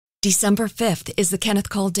December 5th is the Kenneth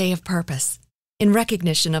Cole Day of Purpose. In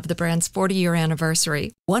recognition of the brand's 40-year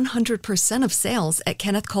anniversary, 100% of sales at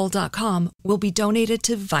kennethcole.com will be donated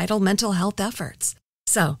to vital mental health efforts.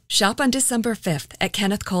 So, shop on December 5th at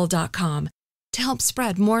kennethcole.com to help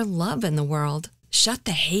spread more love in the world, shut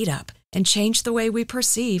the hate up, and change the way we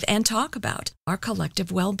perceive and talk about our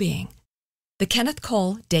collective well-being. The Kenneth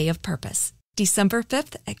Cole Day of Purpose, December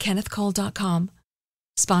 5th at kennethcole.com.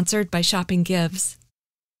 Sponsored by Shopping Gives.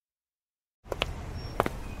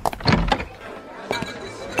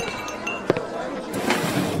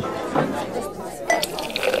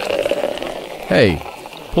 Hey,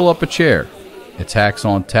 pull up a chair. It's Hacks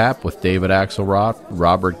on Tap with David Axelrod,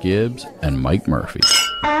 Robert Gibbs, and Mike Murphy.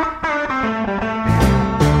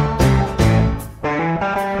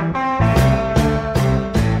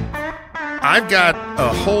 I've got a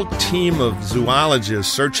whole team of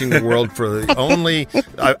zoologists searching the world for the only...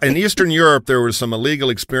 in Eastern Europe, there were some illegal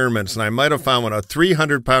experiments, and I might have found a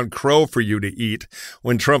 300-pound crow for you to eat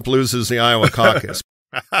when Trump loses the Iowa caucus.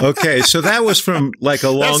 Okay, so that was from like a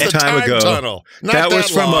long time ago. Tunnel. Not that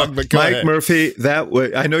was from long, Mike ahead. Murphy.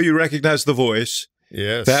 I know you recognize the voice.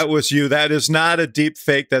 Yes. That was you. That is not a deep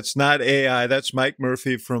fake. That's not AI. That's Mike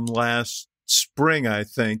Murphy from last spring, I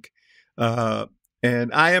think.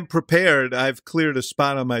 And I am prepared. I've cleared a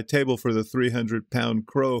spot on my table for the 300-pound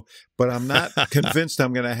crow, but I'm not convinced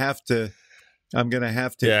I'm going to have to.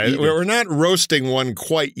 Yeah, eat we're not roasting one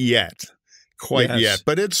quite yet. Yes.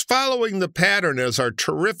 But it's following the pattern as our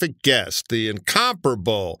terrific guest, the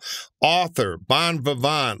incomparable author, bon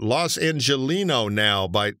vivant, Los Angelino now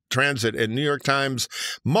by transit, and New York Times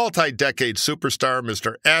multi-decade superstar,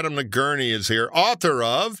 Mr. Adam Nagourney is here, author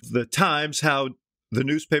of The Times, How the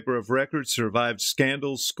Newspaper of Record Survived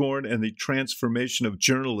Scandals, Scorn, and the Transformation of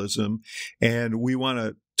Journalism. And we want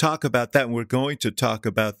to talk about that, and we're going to talk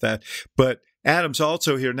about that. But Adam's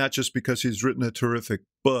also here, not just because he's written a terrific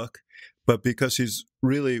book, but because he's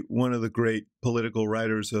really one of the great political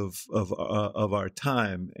writers of our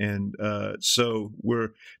time. And so we're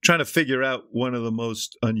trying to figure out one of the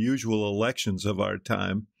most unusual elections of our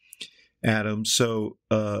time, Adam. So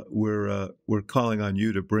we're calling on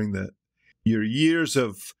you to bring your years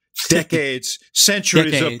of decades,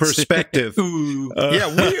 centuries of perspective. We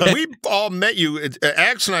all met you.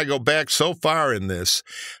 Ax and I go back so far in this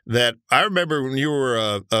that I remember when you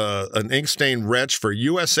were an ink-stained wretch for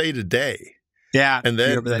USA Today. Yeah, and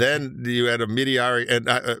then you had a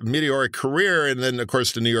meteoric career, and then of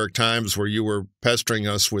course the New York Times, where you were pestering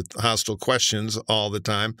us with hostile questions all the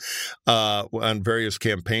time on various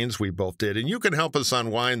campaigns we both did. And you can help us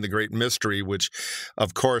unwind the great mystery, which,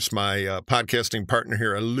 of course, my podcasting partner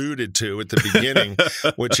here alluded to at the beginning,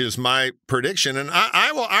 which is my prediction, and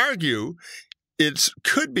I will argue it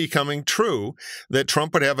could be coming true that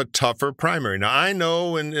Trump would have a tougher primary. Now, I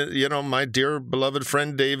know, and my dear beloved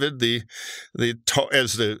friend David,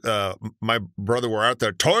 my brother were out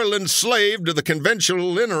there, toiling slave to the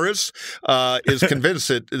conventional interests, is convinced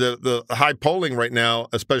that the high polling right now,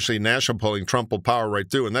 especially national polling, Trump will power right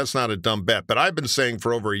through, and that's not a dumb bet. But I've been saying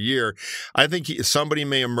for over a year, I think somebody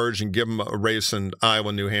may emerge and give him a race in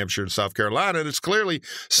Iowa, New Hampshire, and South Carolina, and it's clearly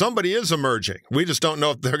somebody is emerging. We just don't know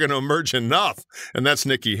if they're going to emerge enough. And that's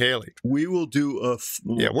Nikki Haley. We will do a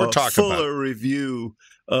fuller review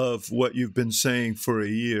of what you've been saying for a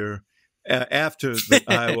year after the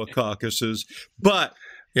Iowa caucuses. But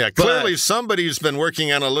clearly somebody's been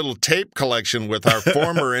working on a little tape collection with our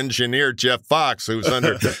former engineer, Jeff Fox, who's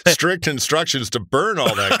under strict instructions to burn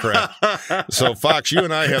all that crap. So, Fox, you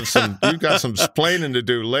and I you've got some splaining to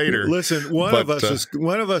do later. Listen, one of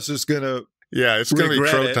us is going to. Yeah, it's going to be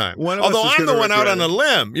crow time. Although I'm the one out on a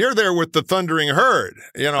limb. You're there with the thundering herd.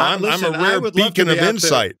 I'm a rare beacon of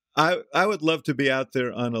insight. I would love to be out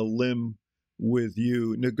there on a limb with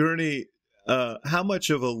you. Nagourney, how much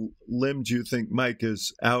of a limb do you think Mike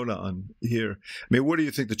is out on here? I mean, what do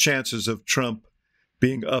you think the chances of Trump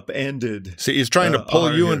being upended? See, he's trying to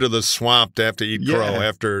pull you into the swamp to have to eat crow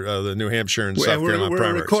after the New Hampshire and South Carolina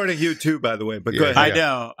primaries. We're recording you too, by the way, but go ahead.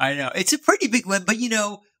 I know. It's a pretty big limb, but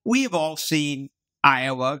we have all seen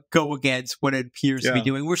Iowa go against what it appears to be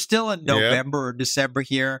doing. We're still in November or December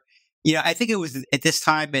here. I think it was at this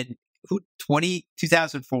time in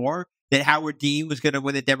 2004 that Howard Dean was going to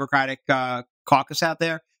win the Democratic caucus out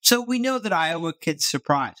there. So we know that Iowa can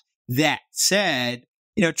surprise. That said,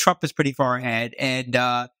 Trump is pretty far ahead, and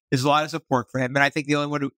there's a lot of support for him. And I think the only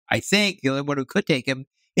one who could take him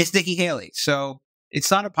is Nikki Haley. So it's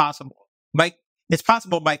not impossible. Mike It's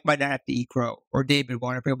possible Mike might not have to eat crow, or David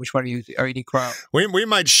won't. I forget which one of you are eating crow. We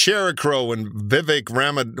might share a crow when Vivek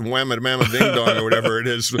Ramading Dong or whatever it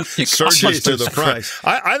is surges to the front.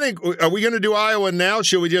 I think, are we going to do Iowa now?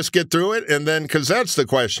 Should we just get through it? And then, because that's the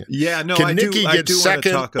question. Yeah, no, Can Nikki get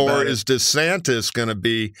second, or is is DeSantis going to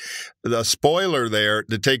be the spoiler there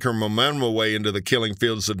to take her momentum away into the killing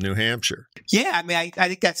fields of New Hampshire? Yeah, I mean, I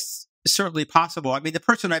think that's certainly possible. I mean, the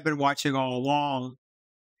person I've been watching all along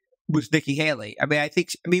was Nikki Haley. I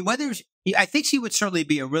think she would certainly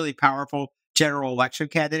be a really powerful general election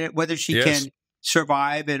candidate. Whether she can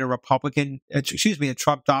survive in a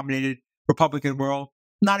Trump-dominated Republican world,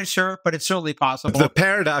 not as sure, but it's certainly possible. The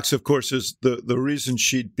paradox, of course, is the reason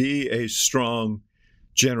she'd be a strong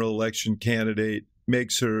general election candidate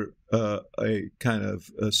makes her a kind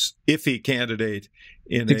of iffy candidate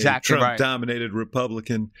in a Trump-dominated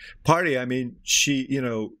Republican Party. I mean, she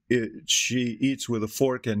eats with a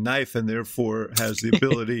fork and knife, and therefore has the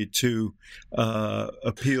ability to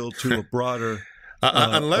appeal to a broader.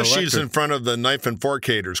 Unless she's in front of the knife and fork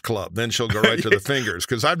haters club, then she'll go right to the fingers.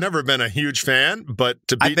 Because I've never been a huge fan, but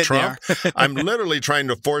to beat Trump, I'm literally trying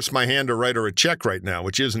to force my hand to write her a check right now,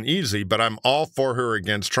 which isn't easy, but I'm all for her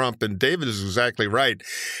against Trump. And David is exactly right.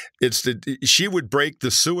 She would break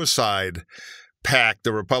the suicide pact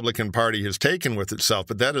the Republican Party has taken with itself,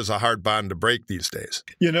 but that is a hard bond to break these days.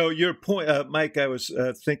 You know, your point, Mike, I was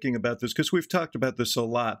thinking about this because we've talked about this a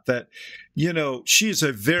lot, that, she's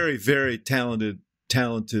a very, very talented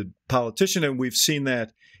politician, and we've seen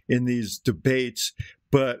that in these debates,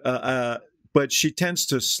 but she tends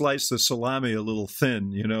to slice the salami a little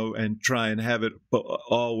thin, and try and have it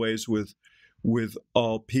always with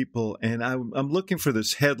all people. And I'm looking for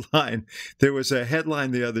this headline. There was a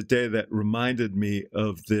headline the other day that reminded me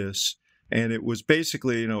of this, and it was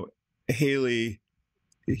basically, Haley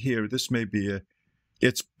here,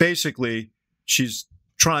 it's basically she's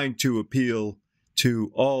trying to appeal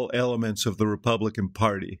to all elements of the Republican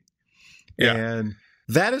Party. Yeah. And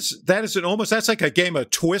that's like a game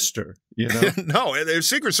of Twister, No, the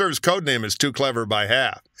Secret Service code name is Too Clever by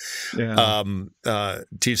Half. Yeah.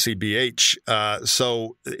 TCBH.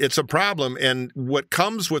 So it's a problem. And what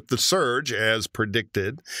comes with the surge, as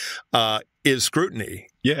predicted, is scrutiny.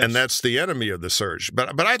 Yes. And that's the enemy of the surge.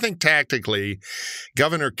 But I think tactically,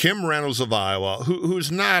 Governor Kim Reynolds of Iowa,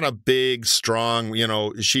 who's not a big, strong,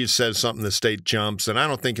 she says something, the state jumps. And I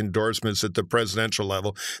don't think endorsements at the presidential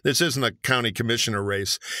level, this isn't a county commissioner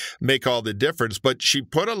race, make all the difference. But she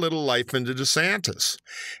put a little life into DeSantis.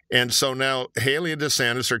 And so now Haley and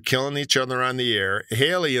DeSantis are killing each other on the air.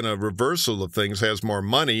 Haley, in a reversal of things, has more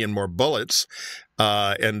money and more bullets.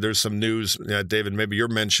 And there's some news, David, maybe you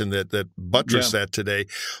mentioned that buttressed that today.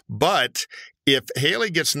 But if Haley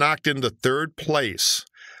gets knocked into third place,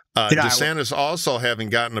 DeSantis also having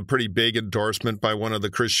gotten a pretty big endorsement by one of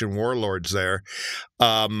the Christian warlords there,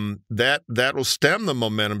 that will stem the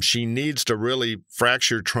momentum. She needs to really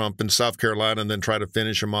fracture Trump in South Carolina and then try to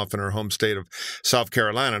finish him off in her home state of South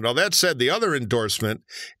Carolina. Now, that said, the other endorsement,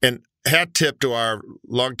 and hat tip to our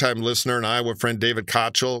longtime listener and Iowa friend, David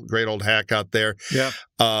Kochel, great old hack out there. Yeah.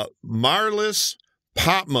 Marlis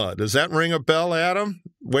Popma. Does that ring a bell, Adam?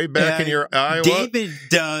 Way back in your Iowa? David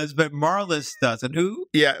does, but Marlis doesn't. Who?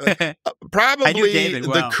 Yeah. Probably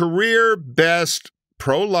the career best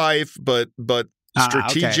pro-life, but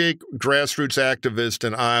strategic grassroots activist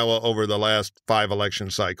in Iowa over the last 5 election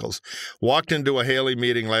cycles. Walked into a Haley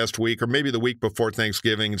meeting last week, or maybe the week before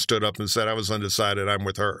Thanksgiving, and stood up and said, I was undecided, I'm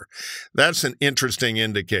with her. That's an interesting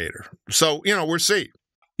indicator. So, we'll see.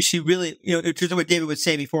 She really, in terms of what David was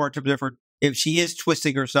saying before, in terms of her, if she is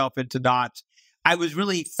twisting herself into knots, I was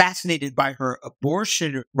really fascinated by her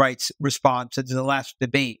abortion rights response into the last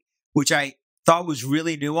debate, which I thought was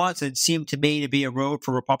really nuanced and seemed to me to be a road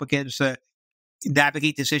for Republicans to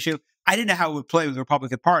navigate this issue. I didn't know how it would play with the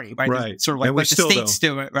Republican Party, right? Sort of like what the states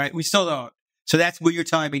do it, right? We still don't. So that's what you're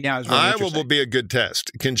telling me now is really Iowa will be a good test.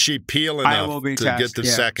 Can she peel enough to get to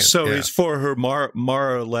second? So it's for her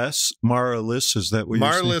Marlis, is that what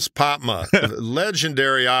you're saying? Marlis Popma,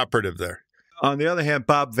 legendary operative there. On the other hand,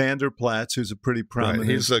 Bob Vanderplatz, who's a pretty prominent,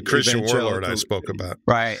 he's a Christian warlord I spoke about.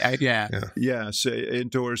 Right. Yes,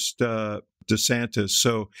 endorsed DeSantis.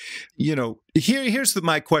 So, here's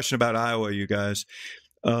my question about Iowa, you guys.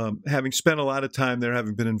 Having spent a lot of time there,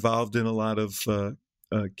 having been involved in a lot of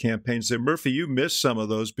campaigns there, Murphy, you missed some of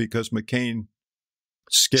those because McCain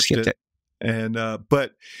skipped it. And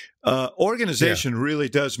but organization really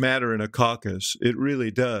does matter in a caucus. It really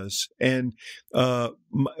does. And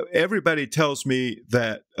everybody tells me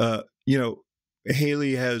that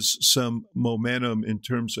Haley has some momentum in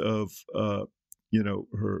terms of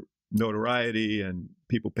her notoriety and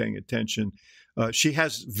people paying attention. She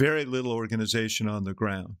has very little organization on the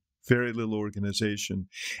ground, very little organization.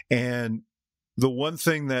 And the one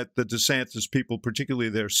thing that the DeSantis people, particularly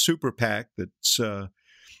their super PAC, that's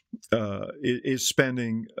is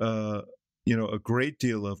spending a great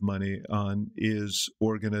deal of money on is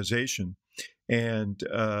organization. And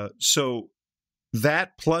so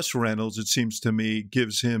that plus Reynolds, it seems to me,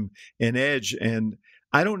 gives him an edge. And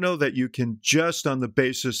I don't know that you can just on the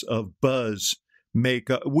basis of buzz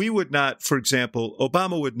we would not, for example,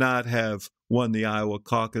 Obama would not have won the Iowa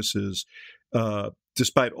caucuses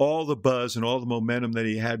despite all the buzz and all the momentum that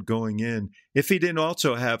he had going in, if he didn't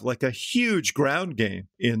also have like a huge ground game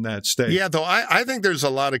in that state. Yeah, though I think there's a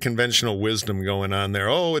lot of conventional wisdom going on there.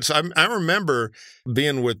 I remember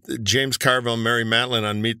being with James Carville and Mary Matlin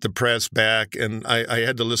on Meet the Press back, and I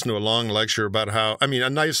had to listen to a long lecture about a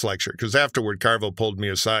nice lecture, because afterward Carville pulled me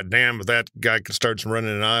aside. Damn, if that guy starts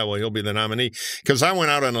running in Iowa, he'll be the nominee. Because I went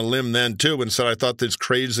out on a limb then, too, and said I thought this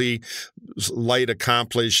crazy, light,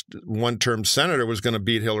 accomplished one-term senator was going to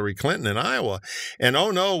beat Hillary Clinton in Iowa. And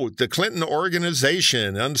oh no, the Clinton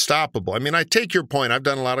organization, unstoppable. I mean, I take your point. I've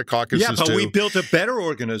done a lot of caucuses too. Yeah, but we built a better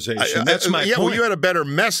organization. That's my point. Yeah, well, you had a better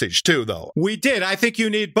message too, though. We did. I think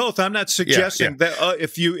you need both. I'm not suggesting that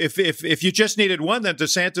if you just needed one, then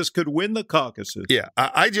DeSantis could win the caucuses. Yeah,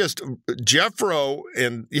 Jeff Rowe,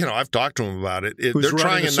 and I've talked to him about it. They're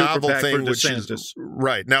trying a novel thing, which is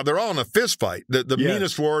right now. They're all in a fist fight. The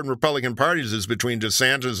meanest war in Republican parties is between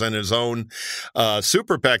DeSantis and his own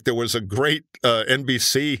super PAC. There was a great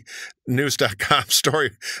NBC News.com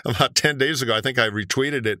story about 10 days ago. I think I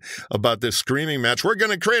retweeted it about this screaming match. We're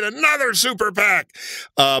going to create another super PAC.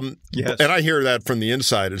 Yes. And I hear that from the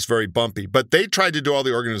inside. It's very bumpy. But they tried to do all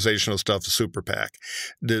the organizational stuff of super PAC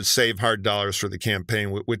to save hard dollars for the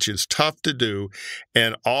campaign, which is tough to do.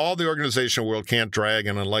 And all the organizational world can't drag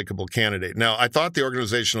an unlikable candidate. Now, I thought the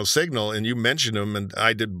organizational signal, and you mentioned him, and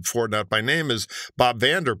I did before, not by name, is Bob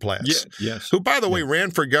Vanderplas, yes. who, by the way, ran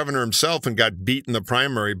for governor himself and got beat in the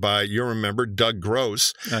primary by, you remember, Doug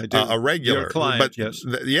Gross, a regular. Your client, yes.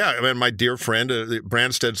 And my dear friend,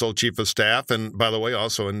 Branstad's old chief of staff, and by the way,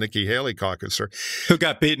 also a Nikki Haley caucuser. Who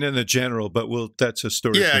got beaten in the general, but that's a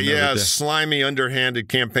story for another day. Slimy, underhanded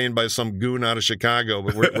campaign by some goon out of Chicago,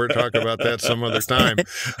 but we're talking about that some other time.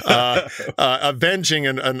 Avenging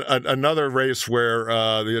another race where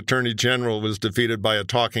the attorney general was defeated by a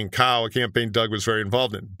talking cow, a campaign Doug was very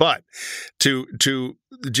involved in. But to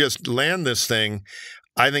just land this thing,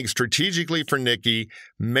 I think strategically for Nikki,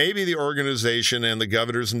 maybe the organization and the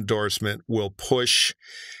governor's endorsement will push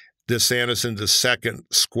DeSantis into second,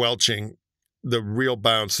 squelching the real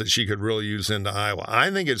bounce that she could really use into Iowa.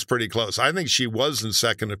 I think it's pretty close. I think she was in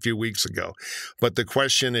second a few weeks ago. But the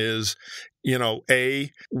question is,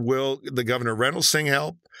 A, will the Governor Reynolds thing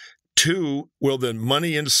help? 2, will the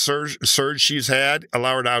money in surge she's had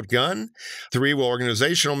allow her to outgun? 3, will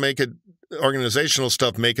organizational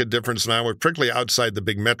stuff make a difference now, particularly outside the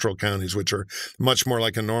big metro counties, which are much more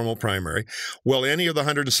like a normal primary? Will any of the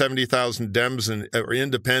 170,000 Dems or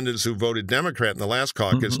independents who voted Democrat in the last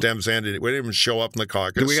caucus, Dems and we didn't even show up in the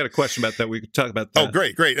caucus? We got a question about that. We could talk about that. Oh,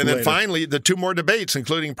 great. And later. Then finally, the 2 more debates,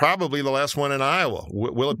 including probably the last one in Iowa.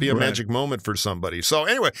 Will it be a magic moment for somebody? So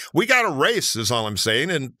anyway, we got a race, is all I'm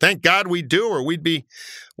saying, and thank God we do, or we'd be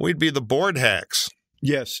the board hacks.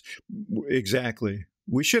 Yes, exactly.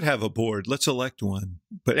 We should have a board. Let's elect one.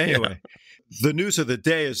 But anyway, The news of the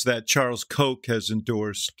day is that Charles Koch has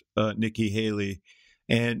endorsed Nikki Haley.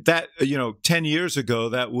 And that, 10 years ago,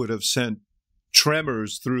 that would have sent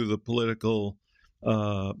tremors through the political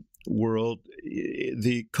world.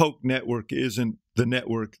 The Koch network isn't the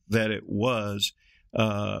network that it was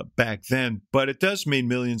back then, but it does mean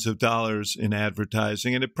millions of dollars in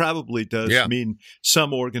advertising, and it probably does mean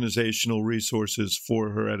some organizational resources for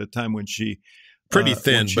her at a time when she pretty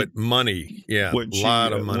thin, but money, a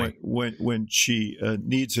lot of money when she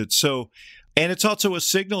needs it. So, and it's also a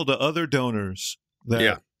signal to other donors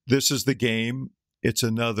that this is the game. It's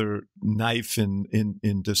another knife in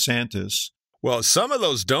DeSantis. Well, some of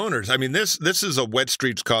those donors, I mean, this is a wet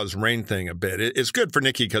streets cause rain thing a bit. It's good for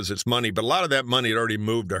Nikki because it's money, but a lot of that money had already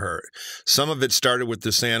moved to her. Some of it started with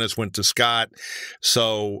DeSantis, went to Scott.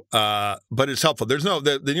 So, but it's helpful. There's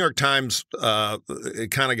the New York Times,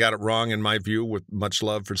 it kind of got it wrong in my view, with much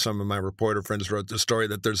love for some of my reporter friends wrote the story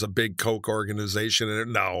that there's a big Koch organization in it.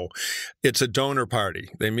 No, it's a donor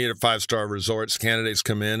party. They meet at 5-star resorts. Candidates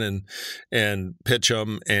come in and pitch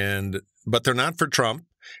them, but they're not for Trump.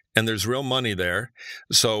 And there's real money there.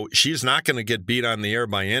 So she's not going to get beat on the air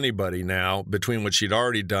by anybody now between what she'd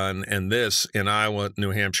already done and this in Iowa,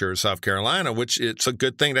 New Hampshire, South Carolina, which it's a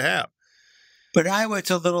good thing to have. But Iowa, it's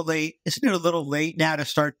a little late. Isn't it a little late now to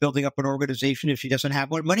start building up an organization if she doesn't have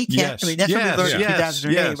one? Money can't. Yes. I mean, that's what we learned in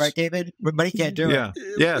 2008, yes. right, David? Money can't do it.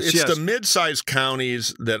 It's the mid-sized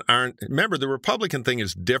counties that aren't. Remember, the Republican thing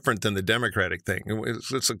is different than the Democratic thing.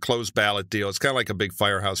 It's a closed ballot deal. It's kind of like a big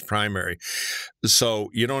firehouse primary. So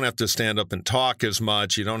you don't have to stand up and talk as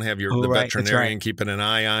much. You don't have the veterinarian keeping an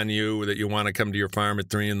eye on you that you want to come to your farm at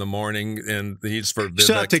 3 a.m. and he's for Vivek.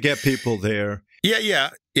 Still have to get people there. Yeah.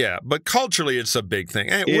 But culturally, it's a big thing.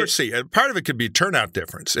 And we'll see. Part of it could be turnout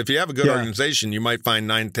difference. If you have a good organization, you might find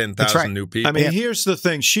 10,000 new people. I mean, here's the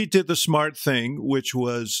thing. She did the smart thing, which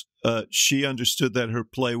was she understood that her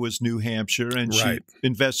play was New Hampshire, and she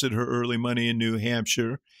invested her early money in New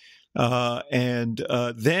Hampshire. And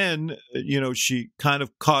then, she kind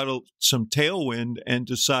of caught some tailwind and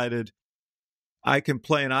decided, I can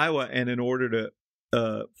play in Iowa, and in order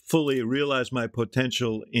to fully realize my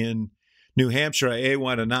potential in New Hampshire, I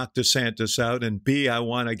want to knock DeSantis out, and B, I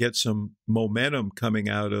want to get some momentum coming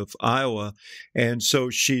out of Iowa. And so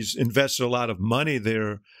she's invested a lot of money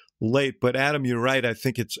there late. But Adam, you're right. I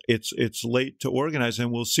think it's late to organize, and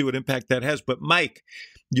we'll see what impact that has. But Mike,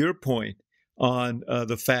 your point on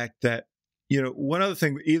the fact that, one other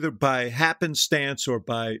thing, either by happenstance or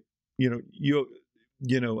by,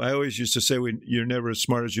 I always used to say, you're never as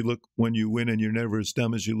smart as you look when you win, and you're never as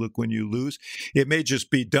dumb as you look when you lose. It may just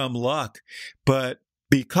be dumb luck, but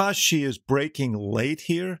because she is breaking late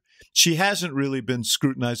here, she hasn't really been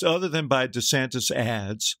scrutinized other than by DeSantis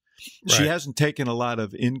ads. Right. She hasn't taken a lot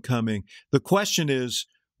of incoming. The question is,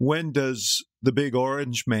 when does the big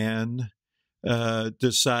orange man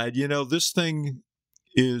decide, this thing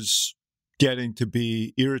is getting to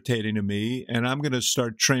be irritating to me, and I'm going to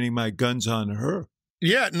start training my guns on her?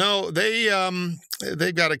 Yeah, no,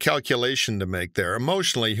 they've got a calculation to make there.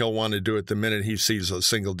 Emotionally, he'll want to do it the minute he sees a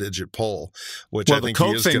single-digit poll, which I think he is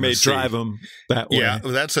going to see. The Coke thing may drive him that way. Yeah,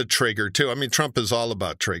 that's a trigger, too. I mean, Trump is all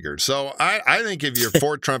about triggers. So I think if you're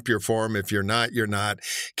for Trump, you're for him. If you're not, you're not.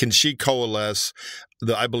 Can she coalesce?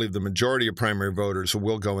 I believe the majority of primary voters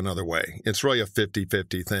will go another way. It's really a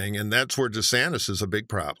 50-50 thing, and that's where DeSantis is a big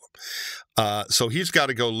problem. So he's got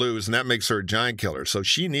to go lose, and that makes her a giant killer. So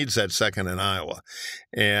she needs that second in Iowa.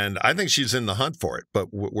 And I think she's in the hunt for it, but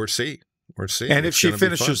we'll see. We're seeing. And if she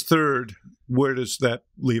finishes third, where does that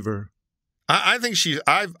leave her? I think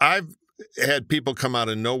I've had people come out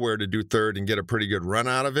of nowhere to do third and get a pretty good run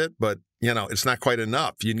out of it, but it's not quite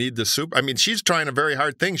enough. You need the super. I mean, she's trying a very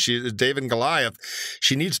hard thing. She's David and Goliath.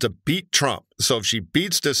 She needs to beat Trump. So if she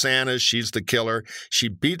beats DeSantis, she's the killer. She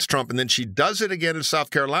beats Trump, and then she does it again in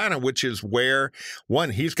South Carolina, which is where,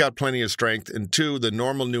 one, he's got plenty of strength, and two, the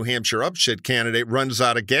normal New Hampshire upshit candidate runs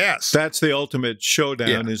out of gas. That's the ultimate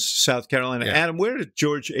showdown is South Carolina. Yeah. Adam, where did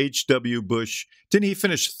George H.W. Bush, didn't he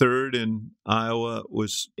finish third in Iowa,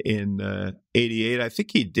 was in 88? I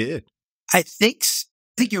think he did. I think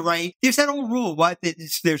you're right. There's that old rule.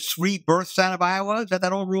 There's 3 births out of Iowa. Is that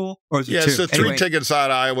old rule? Or is it 2? So 3 tickets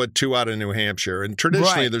out of Iowa, 2 out of New Hampshire. And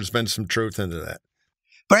traditionally, there's been some truth into that.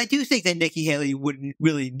 But I do think that Nikki Haley wouldn't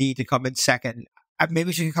really need to come in second.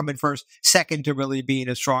 Maybe she could come in first, second to really be in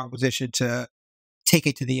a strong position to take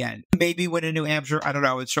it to the end. Maybe win in New Hampshire. I don't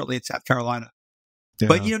know. It's certainly in South Carolina. Yeah.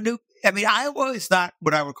 But, Iowa is not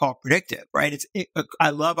what I would call predictive, right? I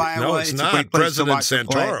love Iowa. No, it's not. President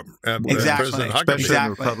Santorum. Exactly. President Huckabee. Especially on the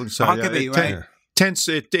Republican side. Huckabee, right?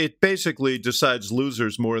 It basically decides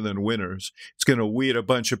losers more than winners. It's going to weed a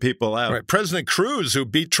bunch of people out. Right. President Cruz, who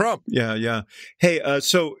beat Trump. Yeah. Hey,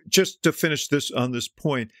 so just to finish this on this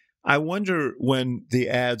point, I wonder when the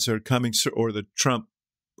ads are coming, or the Trump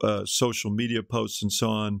social media posts and so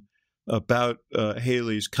on about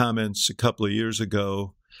Haley's comments a couple of years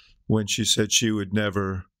ago, when she said she would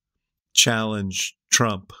never challenge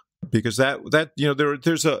Trump, because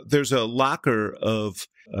there's a locker of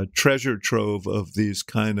a treasure trove of these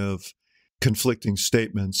kind of conflicting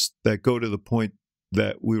statements that go to the point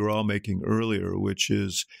that we were all making earlier, which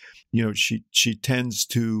is, she tends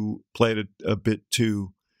to play it a bit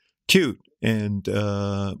too cute and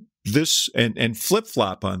flip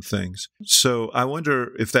flop on things. So I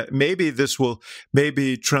wonder if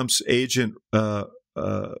maybe Trump's agent,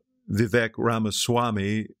 Vivek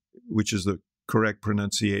Ramaswamy, which is the correct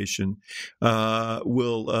pronunciation,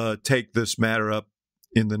 will take this matter up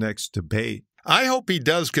in the next debate. I hope he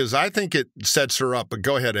does, because I think it sets her up. But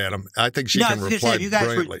go ahead, Adam. I think she can reply you guys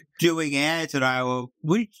brilliantly. Were doing ads in Iowa.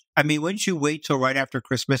 Wouldn't you wait till right after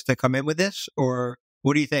Christmas to come in with this, or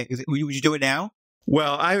what do you think? Would you do it now?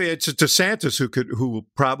 Well, it's DeSantis who could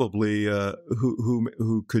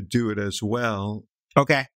do it as well.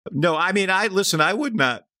 Okay. No, I would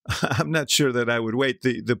not. I'm not sure that I would wait.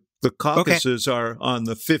 The The caucuses are on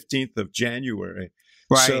the 15th of January.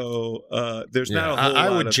 Right. So there's not a whole lot of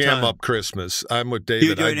time. I would jam up Christmas. I'm with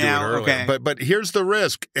David. I'd do it early. Okay. But here's the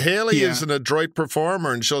risk. Haley is an adroit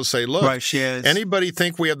performer, and she'll say, look, she is. Anybody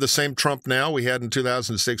think we have the same Trump now we had in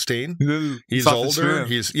 2016? He's older.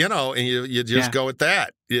 He's, and you just go with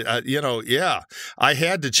that. I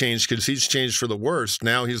had to change because he's changed for the worst.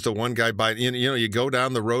 Now he's the one guy you go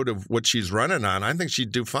down the road of what she's running on. I think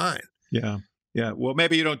she'd do fine. Yeah. Yeah, well,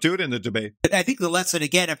 maybe you don't do it in the debate. But I think the lesson,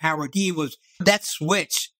 again, of Howard Dean was that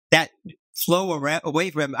switch, that flow away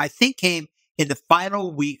from him, I think came in the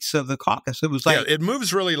final weeks of the caucus. It was like... it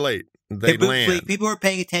moves really late. They land. Late. People were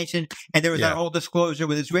paying attention, and there was that whole disclosure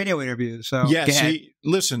with his radio interview. So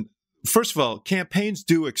listen, first of all, campaigns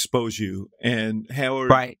do expose you. And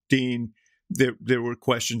Howard Dean, there were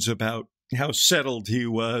questions about how settled he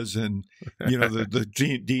was, and the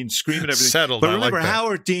Dean screaming everything. Settled. But remember,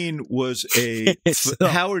 Howard Dean was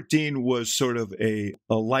Howard Dean was sort of a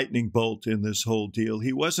lightning bolt in this whole deal.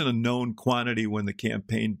 He wasn't a known quantity when the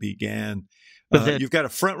campaign began. You've got a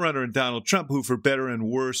front runner in Donald Trump, who, for better and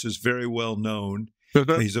worse, is very well known.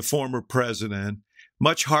 He's a former president.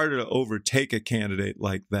 Much harder to overtake a candidate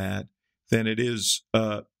like that than it is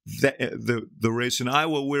the race in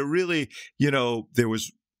Iowa, where really, there was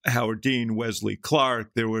Howard Dean, Wesley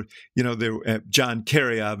Clark. There were John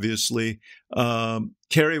Kerry, obviously.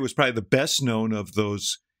 Kerry was probably the best known of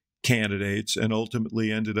those candidates and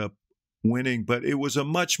ultimately ended up winning. But it was a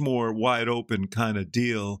much more wide open kind of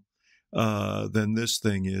deal than this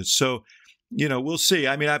thing is. So, we'll see.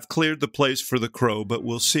 I mean, I've cleared the place for the crow, but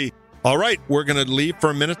we'll see. All right, we're going to leave for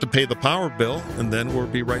a minute to pay the power bill, and then we'll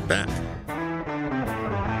be right back.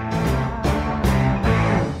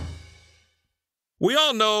 We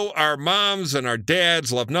all know our moms and our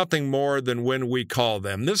dads love nothing more than when we call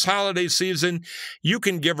them. This holiday season, you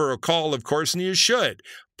can give her a call, of course, and you should.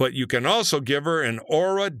 But you can also give her an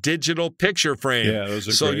Aura digital picture frame. Yeah, those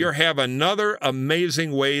are great. So you have another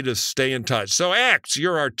amazing way to stay in touch. So Axe,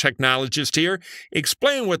 you're our technologist here.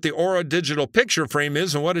 Explain what the Aura digital picture frame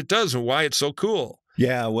is and what it does and why it's so cool.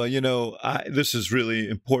 Yeah, well, this is really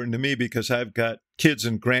important to me because I've got kids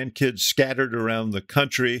and grandkids scattered around the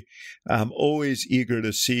country. I'm always eager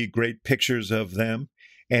to see great pictures of them.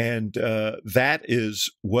 And that is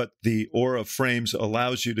what the Aura Frames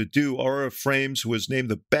allows you to do. Aura Frames was named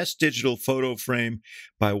the best digital photo frame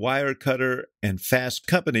by Wirecutter, and Fast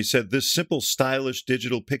Company said this simple, stylish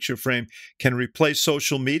digital picture frame can replace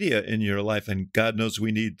social media in your life, and God knows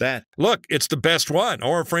we need that. Look, it's the best one.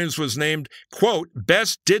 Aura Frames was named, quote,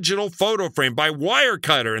 best digital photo frame by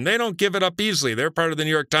Wirecutter, and they don't give it up easily. They're part of the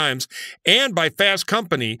New York Times, and by Fast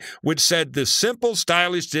Company, which said this simple,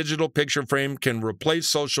 stylish digital picture frame can replace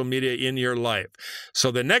social media in your life.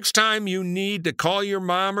 So the next time you need to call your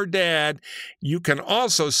mom or dad, you can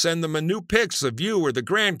also send them a new pics of you or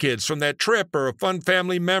the grandkids from that trip or a fun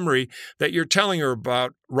family memory that you're telling her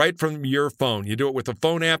about right from your phone. You do it with a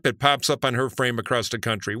phone app. It pops up on her frame across the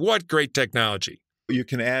country. What great technology. You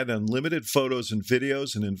can add unlimited photos and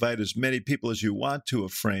videos and invite as many people as you want to a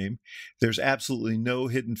frame. There's absolutely no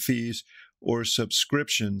hidden fees or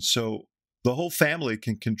subscriptions. So the whole family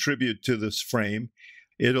can contribute to this frame.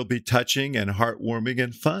 It'll be touching and heartwarming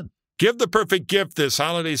and fun. Give the perfect gift this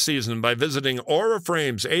holiday season by visiting Aura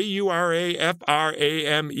Frames,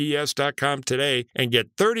 AuraFrames.com today and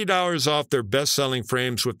get $30 off their best-selling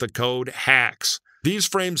frames with the code HACKS. These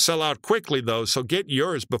frames sell out quickly, though, so get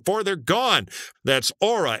yours before they're gone. That's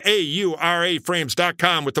Aura,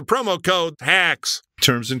 AuraFrames.com with the promo code HACKS.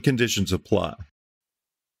 Terms and conditions apply.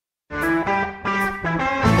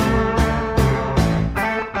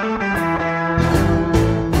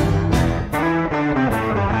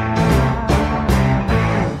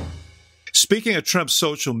 Speaking of Trump's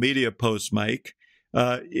social media posts, Mike,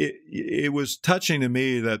 it was touching to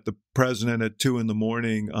me that the president at 2 a.m.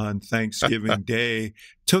 on Thanksgiving Day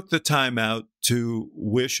took the time out to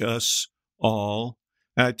wish us all,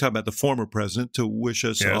 I talk about the former president, to wish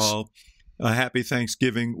us all a happy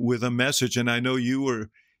Thanksgiving with a message. And I know you were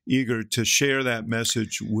eager to share that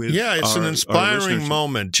message with it's an inspiring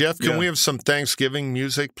moment. Jeff, can we have some Thanksgiving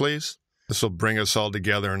music, please? This will bring us all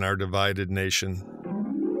together in our divided nation.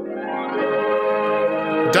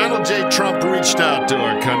 Donald J. Trump reached out to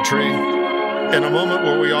our country in a moment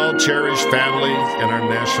where we all cherish family and our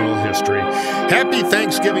national history. Happy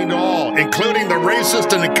Thanksgiving to all, including the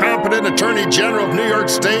racist and incompetent Attorney General of New York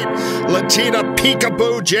State, Latina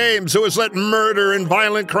Peekaboo James, who has let murder and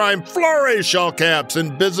violent crime flourish, all caps,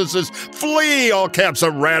 and businesses flee, all caps, a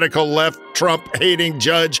radical left Trump-hating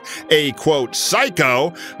judge a, quote,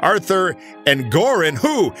 psycho, Arthur Engoron,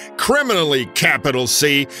 who criminally, capital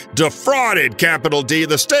C, defrauded, capital D,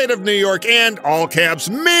 the state of New York and, all caps,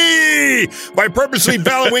 me, by purposely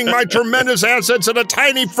valuing my tremendous assets at a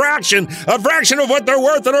tiny fraction of what they're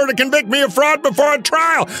worth in order to convict me of fraud before a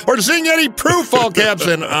trial, or seeing any proof, all caps,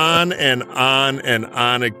 and on and on and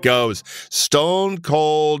on it goes. Stone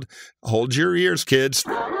cold, hold your ears, kids,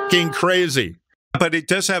 fucking crazy. But it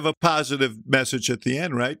does have a positive message at the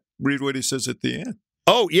end, right? Read what he says at the end.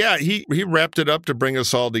 Oh, yeah, he wrapped it up to bring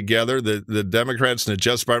us all together, the Democrats and the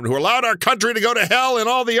Justice Department, who allowed our country to go to hell, and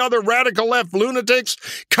all the other radical left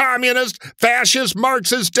lunatics, communists, fascists,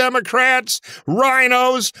 Marxist Democrats,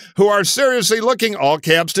 rhinos, who are seriously looking, all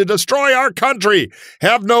caps, to destroy our country.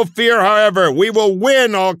 Have no fear, however. We will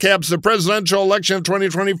win, all caps, the presidential election of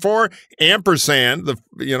 2024, ampersand, the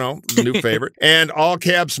new favorite, and all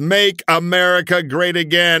caps, make America great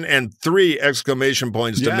again, and 3 exclamation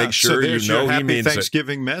points to make sure you know he means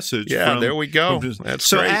Thanksgiving message. Yeah, there we go. That's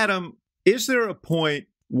so, great. Adam, is there a point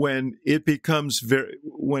when it becomes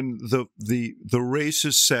when the race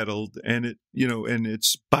is settled and and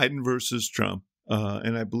it's Biden versus Trump,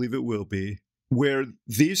 and I believe it will be, where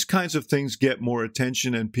these kinds of things get more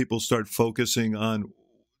attention and people start focusing on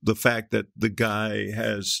the fact that the guy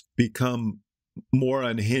has become more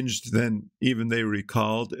unhinged than even they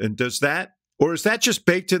recalled? And is that just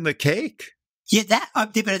baked in the cake? Yeah,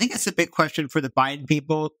 David, I think that's a big question for the Biden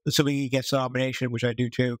people, assuming he gets the nomination, which I do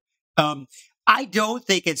too. I don't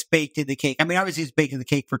think it's baked in the cake. I mean, obviously it's baked in the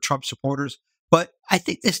cake for Trump supporters, but I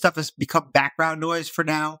think this stuff has become background noise for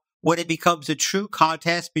now. When it becomes a true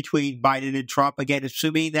contest between Biden and Trump, again,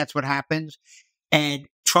 assuming that's what happens, and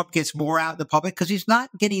Trump gets more out in the public, because he's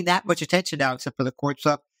not getting that much attention now except for the court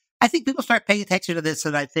stuff, I think people start paying attention to this,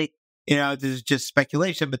 and I think, this is just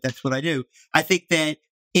speculation, but that's what I do. I think that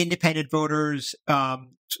independent voters,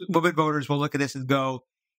 women voters will look at this and go,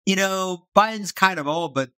 Biden's kind of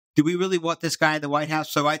old, but do we really want this guy in the White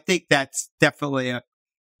House? So I think that's definitely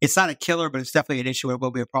it's not a killer, but it's definitely an issue. It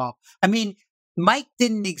will be a problem. I mean, Mike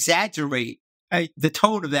didn't exaggerate the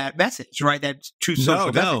tone of that message, right? That true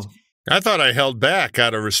social message. I thought I held back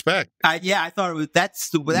out of respect. I thought it was, that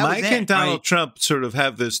Mike was and Donald right? Trump sort of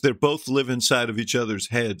have this. They both live inside of each other's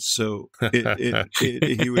heads, so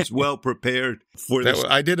he was well prepared for this.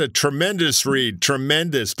 I did a tremendous read,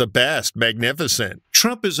 tremendous, the best, magnificent.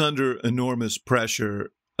 Trump is under enormous pressure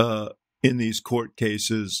in these court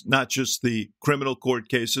cases, not just the criminal court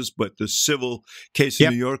cases, but the civil case in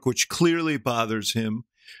New York, which clearly bothers him,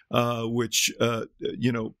 which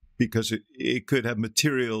because it could have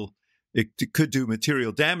material. It could do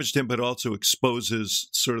material damage to him, but also exposes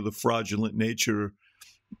sort of the fraudulent nature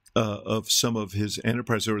of some of his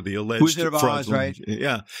enterprise, or the alleged fraudulent. Right?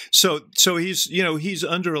 Yeah. So he's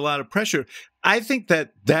under a lot of pressure. I think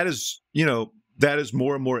that is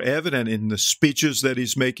more and more evident in the speeches that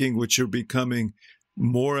he's making, which are becoming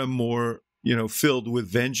more and more filled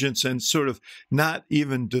with vengeance and sort of not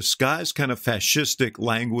even disguised kind of fascistic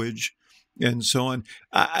language. And so on.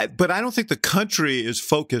 But I don't think the country is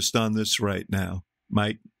focused on this right now,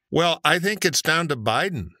 Mike. Well, I think it's down to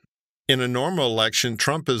Biden. In a normal election,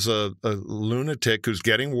 Trump is a lunatic who's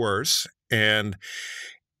getting worse, and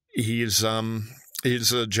he's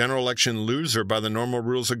a general election loser by the normal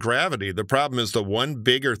rules of gravity. The problem is the one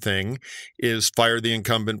bigger thing is fire the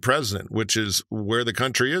incumbent president, which is where the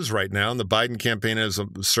country is right now. And the Biden campaign has a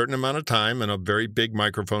certain amount of time and a very big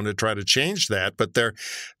microphone to try to change that. But they're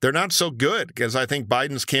not so good, because I think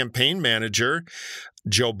Biden's campaign manager,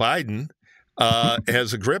 Joe Biden,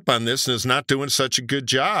 has a grip on this and is not doing such a good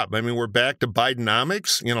job. I mean, we're back to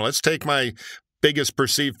Bidenomics. Let's take my biggest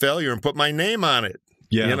perceived failure and put my name on it.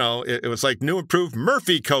 Yeah. It was like new improved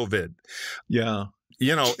Murphy COVID. Yeah.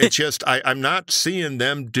 It's just, I'm not seeing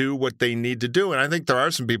them do what they need to do. And I think there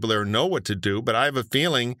are some people there who know what to do, but I have a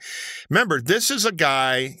feeling, remember, this is a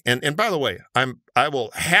guy, and by the way, I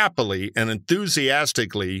will happily and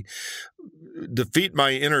enthusiastically defeat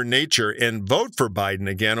my inner nature and vote for Biden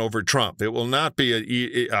again over Trump. It will not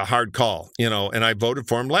be a hard call, and I voted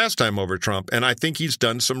for him last time over Trump, and I think he's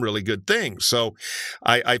done some really good things. So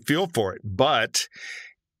I feel for it. But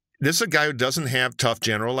this is a guy who doesn't have tough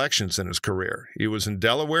general elections in his career. He was in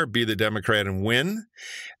Delaware, be the Democrat and win.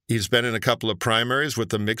 He's been in a couple of primaries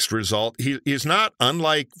with a mixed result. He's not,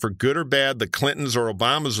 unlike, for good or bad, the Clintons or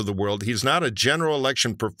Obamas of the world, he's not a general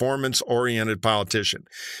election performance-oriented politician.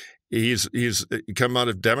 He's come out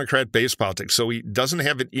of Democrat-based politics, so he doesn't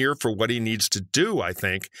have an ear for what he needs to do, I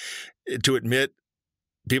think, to admit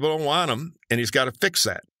people don't want him, and he's got to fix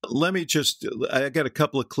that. I got a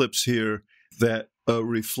couple of clips here that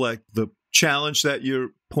reflect the challenge that you're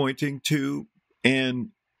pointing to and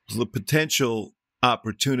the potential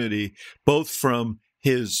opportunity, both from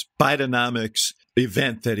his Bidenomics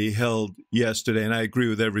event that he held yesterday, and I agree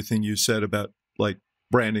with everything you said about like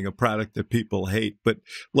branding a product that people hate. But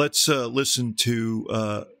let's listen to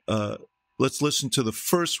the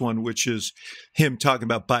first one, which is him talking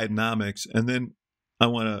about Bidenomics, and then I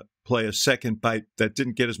want to play a second bite that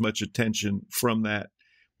didn't get as much attention from that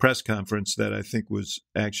press conference that I think was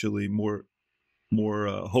actually more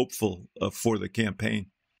hopeful for the campaign.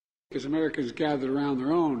 Because Americans gathered around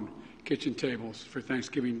their own kitchen tables for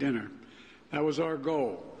Thanksgiving dinner. That was our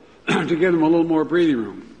goal, to give them a little more breathing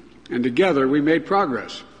room. And together we made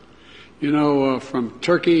progress. You know, from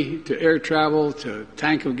turkey to air travel to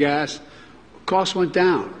tank of gas, costs went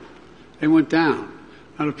down. They went down.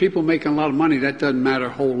 Now, to people making a lot of money, that doesn't matter a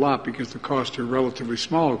whole lot because the costs are relatively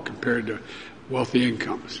small compared to wealthy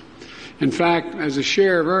incomes. In fact, as a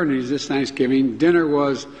share of earnings this Thanksgiving, dinner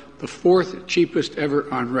was the 4th cheapest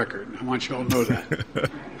ever on record. I want you all to know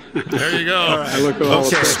that. There you go. Right, I look at all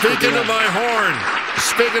Speaking to my horn.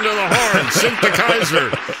 Speaking to the horn. Sink the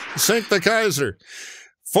Kaiser. Sink the Kaiser.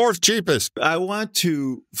 4th cheapest. I want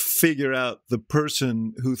to figure out the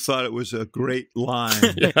person who thought it was a great line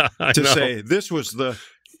to say this was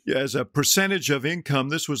as a percentage of income,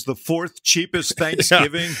 this was the 4th cheapest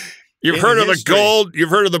Thanksgiving. Yeah. You've heard of history. the gold. You've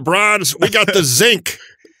heard of the bronze. We got the zinc.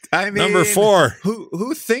 I mean, number 4.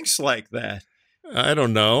 Who thinks like that? I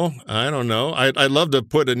don't know. I'd love to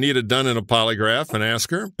put Anita Dunn in a polygraph and ask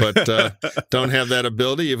her, but don't have that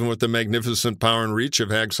ability, even with the magnificent power and reach of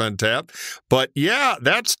Hacks on Tap. But yeah,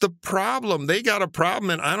 that's the problem. They got a problem,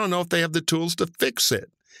 and I don't know if they have the tools to fix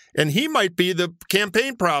it. And he might be the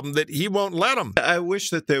campaign problem that he won't let them. I wish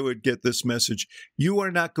that they would get this message. You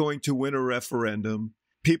are not going to win a referendum.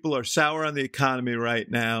 People are sour on the economy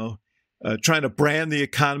right now. Trying to brand the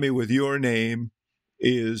economy with your name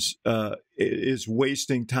is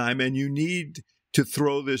wasting time, and you need to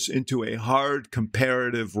throw this into a hard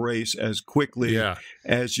comparative race as quickly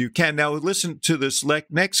as you can. Now, listen to this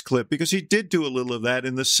next clip, because he did do a little of that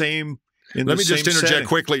in the same Let me just interject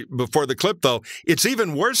quickly before the clip, though. It's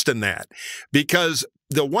even worse than that, because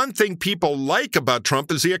the one thing people like about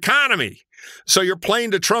Trump is the economy. So you're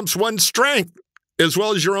playing to Trump's one strength, as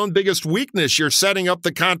well as your own biggest weakness. You're setting up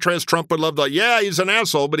the contrast. Trump would love to, he's an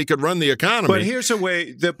asshole, but he could run the economy. But here's a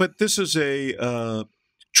way, but this is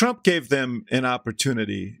Trump gave them an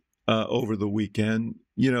opportunity over the weekend.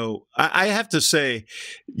 You know, I have to say,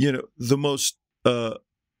 you know, the most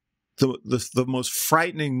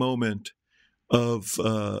frightening moment of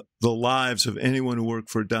the lives of anyone who worked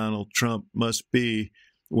for Donald Trump must be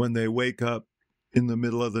when they wake up in the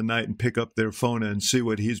middle of the night and pick up their phone and see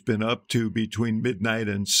what he's been up to between midnight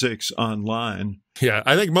and 6 online. Yeah,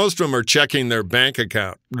 I think most of them are checking their bank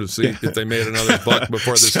account to see if they made another buck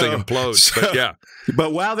before this thing implodes.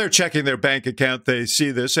 But while they're checking their bank account, they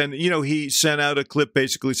see this. And, you know, he sent out a clip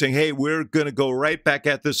basically saying, hey, we're going to go right back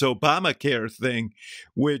at this Obamacare thing,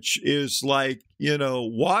 which is like, you know,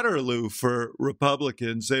 Waterloo for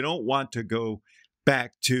Republicans. They don't want to go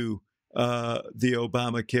back to the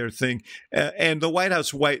Obamacare thing. And the White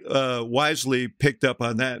House wisely picked up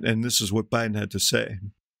on that. And this is what Biden had to say.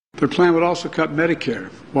 Their plan would also cut Medicare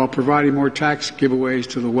while providing more tax giveaways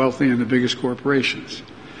to the wealthy and the biggest corporations.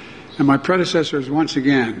 And my predecessors, once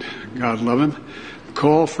again, God love him,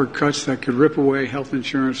 called for cuts that could rip away health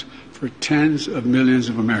insurance for tens of millions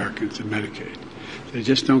of Americans in Medicaid. They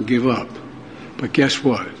just don't give up. But guess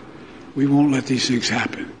what? We won't let these things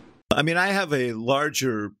happen. I mean, I have a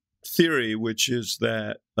larger theory, which is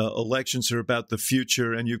that elections are about the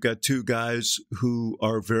future, and you've got two guys who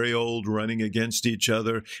are very old running against each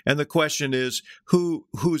other. And the question is,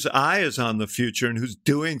 whose eye is on the future and who's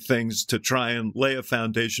doing things to try and lay a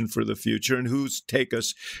foundation for the future, and who's take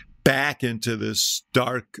us back into this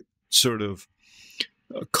dark sort of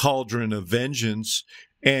cauldron of vengeance.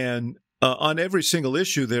 And on every single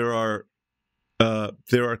issue, there are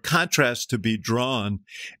contrasts to be drawn,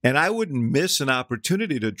 and I wouldn't miss an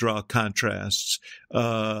opportunity to draw contrasts,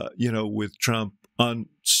 you know, with Trump on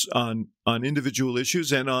individual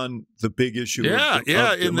issues and on the big issue. Of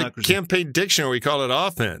in the campaign dictionary, we call it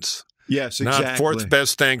offense. Yes, exactly. Not fourth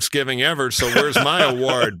best Thanksgiving ever. So where's my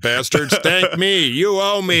award, bastards? Thank me. You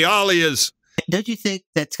owe me. All he is. Don't you think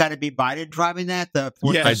that's got to be Biden driving that?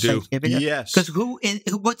 Yes, I do. Yes. Because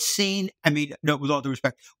what sane, I mean, no, with all due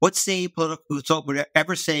respect, what sane political consultant would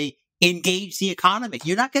ever say, engage the economy?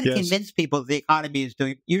 You're not going to convince people the economy is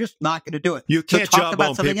doing, you're just not going to do it. You can't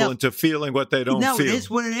jawbone people into feeling what they don't feel. No, it is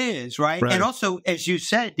what it is, right? And also, as you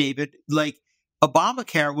said, David, like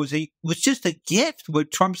Obamacare was just a gift.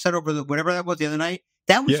 What Trump said over whatever that was the other night,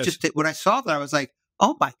 That was just when I saw that, I was like,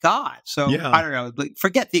 oh my God. So I don't know,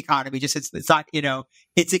 forget the economy. Just it's not,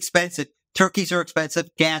 it's expensive. Turkeys are expensive.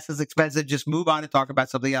 Gas is expensive. Just move on and talk about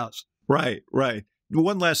something else. Right.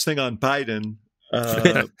 One last thing on Biden.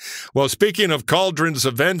 Well, speaking of cauldrons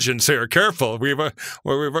of vengeance here, careful.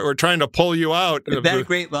 We're trying to pull you out. Is that a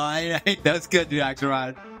great line? That's good,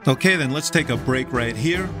 Axelrod. Okay, then let's take a break right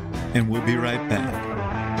here, and we'll be right back.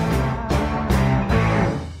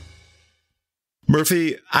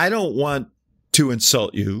 Murphy, I don't want to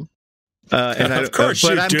insult you. Of course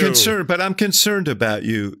but you I'm do. concerned. But I'm concerned about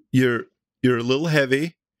you. You're a little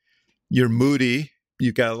heavy. You're moody.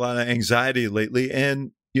 You've got a lot of anxiety lately,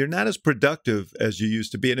 and you're not as productive as you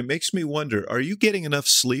used to be. And it makes me wonder, are you getting enough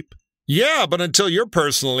sleep? Yeah, but until your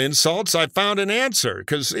personal insults, I found an answer.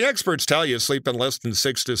 Because the experts tell you sleeping less than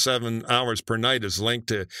 6 to 7 hours per night is linked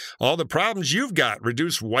to all the problems you've got.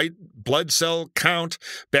 Reduced white blood cell count,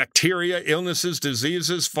 bacteria, illnesses,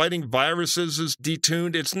 diseases, fighting viruses is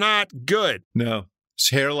detuned. It's not good. No. Is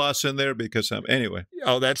hair loss in there? Because anyway.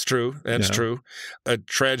 Oh, that's true. That's true. A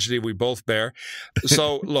tragedy we both bear.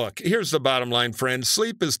 So, look, here's the bottom line, friends.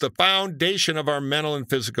 Sleep is the foundation of our mental and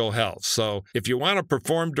physical health. So, if you want to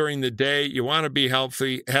perform during the day, you want to be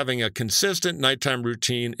healthy, having a consistent nighttime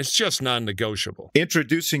routine, it's just non-negotiable.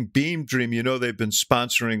 Introducing Beam Dream. They've been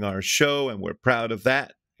sponsoring our show, and we're proud of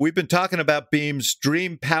that. We've been talking about Beam's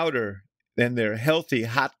Dream Powder and their healthy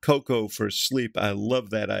hot cocoa for sleep. I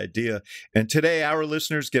love that idea. And today, our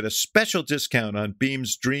listeners get a special discount on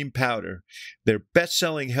Beam's Dream Powder, their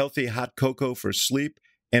best-selling healthy hot cocoa for sleep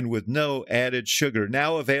and with no added sugar.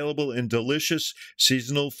 Now available in delicious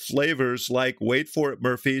seasonal flavors like, wait for it,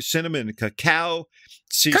 Murphy, cinnamon, cacao,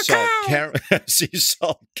 sea salt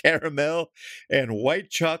caramel, and white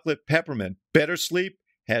chocolate peppermint. Better sleep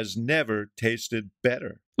has never tasted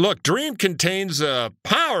better. Look, Dream contains a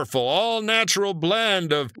powerful all-natural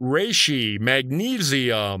blend of reishi,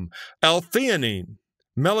 magnesium, L-theanine,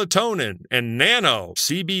 melatonin, and nano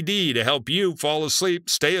CBD to help you fall asleep,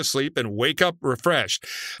 stay asleep, and wake up refreshed.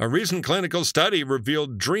 A recent clinical study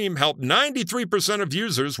revealed Dream helped 93% of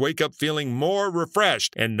users wake up feeling more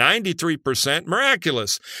refreshed, and 93%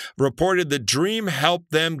 miraculous reported that Dream helped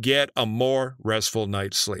them get a more restful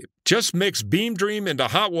night's sleep. Just mix Beam Dream into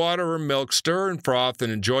hot water or milk, stir and froth,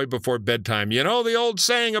 and enjoy before bedtime. You know the old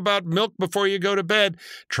saying about milk before you go to bed?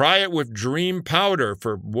 Try it with Dream Powder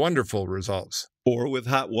for wonderful results. Or with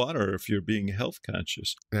hot water if you're being health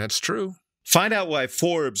conscious. That's true. Find out why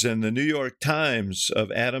Forbes and the New York Times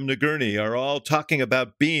of Adam Nagourney are all talking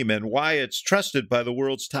about Beam and why it's trusted by the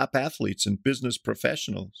world's top athletes and business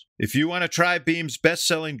professionals. If you want to try Beam's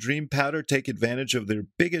best-selling Dream Powder, take advantage of their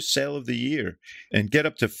biggest sale of the year and get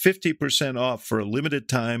up to 50% off for a limited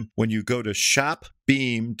time when you go to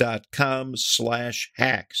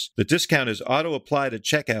shopbeam.com/hacks. The discount is auto-applied at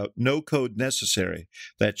checkout, no code necessary.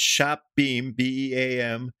 That's shopbeam,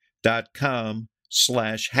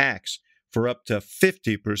 BEAM.com/hacks. for up to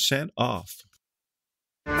 50% off.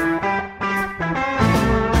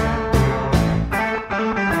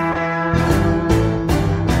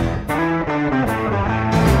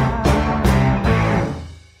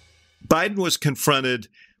 Biden was confronted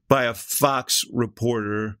by a Fox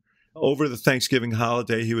reporter over the Thanksgiving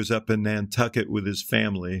holiday. He was up in Nantucket with his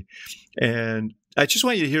family. And I just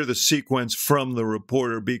want you to hear the sequence from the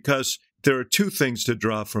reporter because there are two things to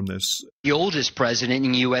draw from this. The oldest president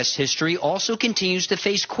in U.S. history also continues to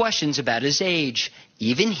face questions about his age,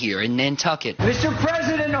 even here in Nantucket. Mr.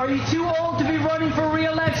 President, are you too old to be running for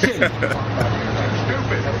re-election? Stupid.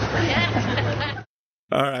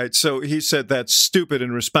 All right, so he said that's stupid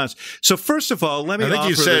in response. So first of all, let me I think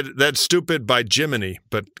you said that's stupid by Jiminy,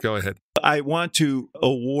 but go ahead. I want to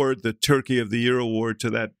award the Turkey of the Year award to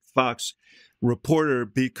that Fox reporter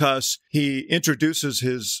because he introduces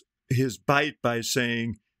his bite by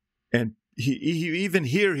saying, and he even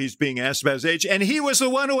here he's being asked about his age, and he was the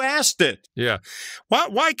one who asked it. Yeah.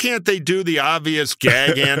 Why can't they do the obvious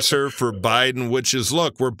gag answer for Biden, which is,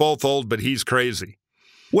 look, we're both old, but he's crazy?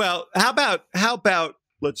 Well, how about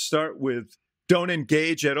let's start with don't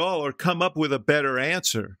engage at all or come up with a better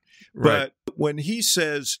answer. Right. But when he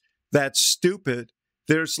says that's stupid,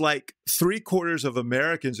 there's like 3/4 of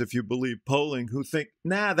Americans, if you believe polling, who think,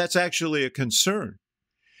 nah, that's actually a concern.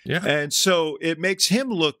 Yeah. And so it makes him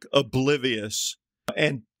look oblivious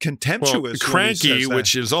and contemptuous. Well, cranky,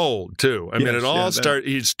 which is old, too. I mean, it all starts,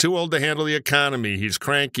 he's too old to handle the economy. He's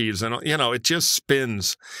cranky. And, it just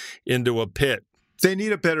spins into a pit. They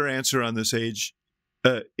need a better answer on this age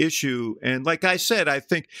issue. And like I said, I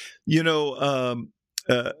think,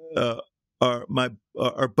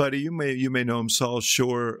 our buddy, you may know him, Saul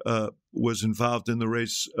Shore, was involved in the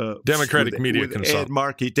race. Democratic media with consultant. Ed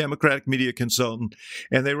Markey, Democratic media consultant,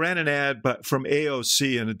 and they ran an ad from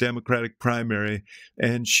AOC in a Democratic primary,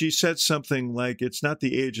 and she said something like, "It's not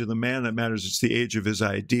the age of the man that matters; it's the age of his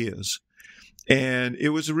ideas," and it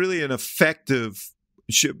was really an effective.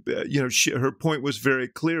 Her point was very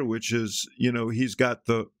clear, which is, he's got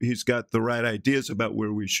the right ideas about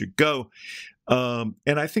where we should go. And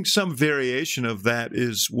I think some variation of that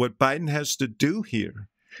is what Biden has to do here.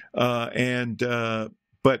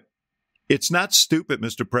 But it's not stupid,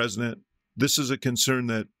 Mr. President. This is a concern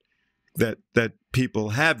that people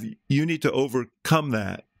have. You need to overcome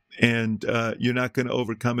that, and you're not going to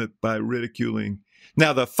overcome it by ridiculing.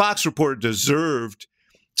 Now, the Fox reporter deserved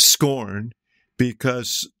scorn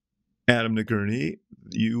because, Adam Nagourney,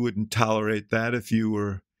 you wouldn't tolerate that if you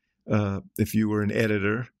were an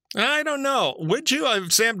editor. I don't know. Would you?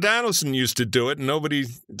 Sam Donaldson used to do it, and nobody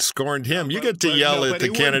scorned him. You get to yell at the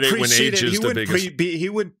candidate when age is the biggest. He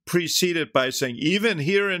would precede it by saying, even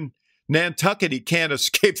here in Nantucket, he can't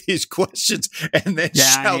escape these questions, and then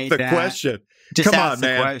shout the question. Just come on,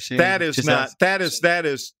 man. Question. That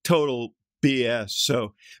is total BS.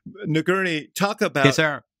 So, Nagourney, talk about. Yes,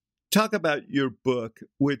 sir. Talk about your book,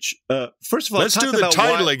 which, first of all, let's do the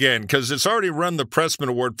title again, because it's already run the Pressman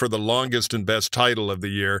Award for the longest and best title of the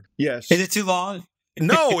year. Yes. Is it too long?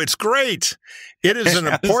 No, it's great. It is an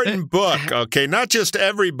important book, okay? Not just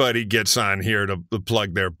everybody gets on here to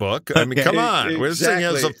plug their book. I mean, come on. Exactly. This thing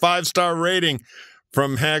has a 5-star rating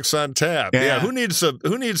from Hacks on Tap. Yeah, who needs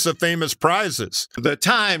the famous prizes? The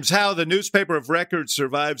Times, How the Newspaper of Record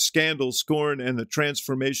Survived Scandal, Scorn, and the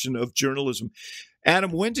Transformation of Journalism.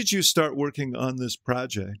 Adam, when did you start working on this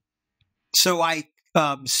project? So I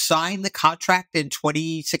signed the contract in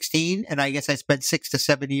 2016, and I guess I spent 6 to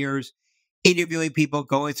 7 years interviewing people,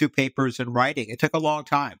 going through papers, and writing. It took a long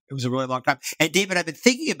time. It was a really long time. And David, I've been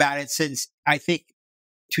thinking about it since, I think,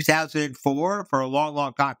 2004 for a long,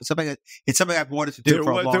 long time. It's something I've wanted to do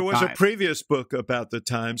for a long time. There was a previous book about the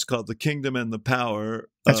Times called The Kingdom and the Power.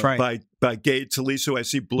 That's right. By Gay Talese. I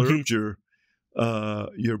see blurbed your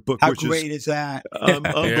book. How great is that?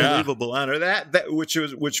 Unbelievable honor. That which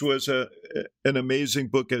was an amazing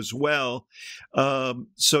book as well.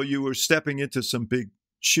 So you were stepping into some big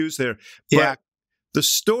shoes there. Yeah. But the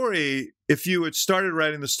story, if you had started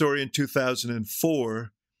writing the story in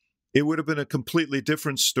 2004, it would have been a completely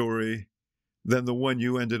different story than the one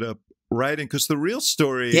you ended up writing, because the real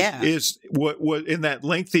story is what in that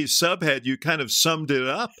lengthy subhead you kind of summed it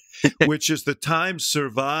up, which is the Times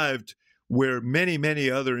survived where many, many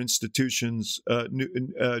other institutions,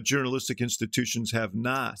 journalistic institutions, have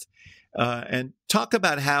not. And talk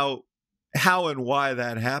about how and why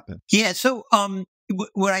that happened. Yeah. So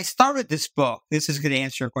when I started this book, this is going to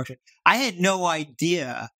answer your question. I had no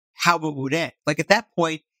idea how it would end. Like at that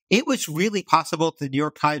point, it was really possible the New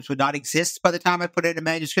York Times would not exist by the time I put it in a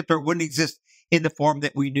manuscript, or it wouldn't exist in the form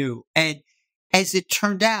that we knew. And as it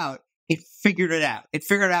turned out, it figured it out. It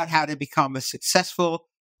figured out how to become a successful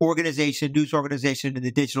news organization in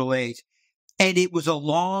the digital age. And it was a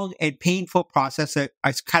long and painful process that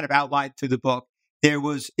I kind of outlined through the book.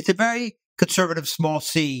 It's a very conservative, small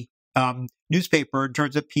C newspaper in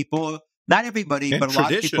terms of people, not everybody, but a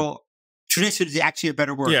lot of people. Tradition is actually a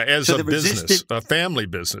better word. Yeah, as a business, a family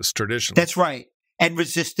business, tradition. That's right. And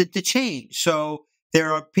resistant to change. So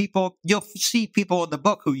there are people, you'll see people in the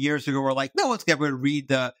book who years ago were like, no one's ever going to read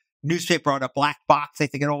the newspaper on a black box, I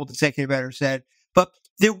think an old executive editor said. But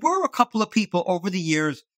there were a couple of people over the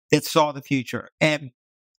years that saw the future. And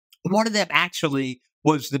one of them actually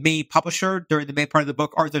was the main publisher during the main part of the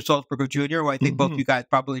book, Arthur Sulzberger Jr., who I think both you guys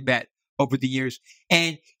probably met over the years.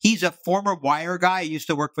 And he's a former wire guy. He used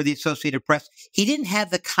to work for the Associated Press. He didn't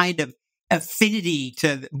have the kind of affinity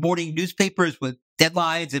to morning newspapers with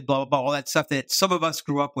deadlines and blah, blah, blah, all that stuff that some of us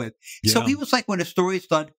grew up with. Yeah. So he was like, when a story is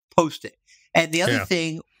done, post it. And the other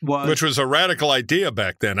thing was... Which was a radical idea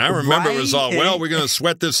back then. I remember it was all, we're going to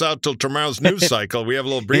sweat this out till tomorrow's news cycle. We have a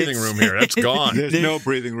little breathing room here. That's gone. There's no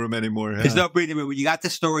breathing room anymore. There's no breathing room. When you got the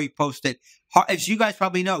story posted, as you guys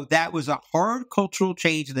probably know, that was a hard cultural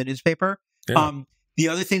change in the newspaper. Yeah. The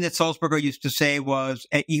other thing that Sulzberger used to say was,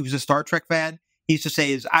 he was a Star Trek fan. He used to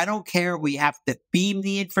say is, I don't care. We have to beam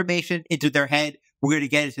the information into their head. We're going to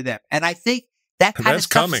get it to them. And I think that kind of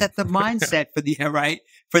stuff set the mindset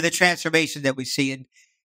for the transformation that we see. And,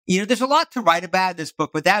 there's a lot to write about in this book,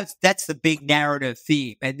 but that's the big narrative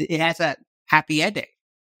theme. And it has a happy ending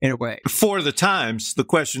in a way. For the Times, the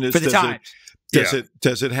question is,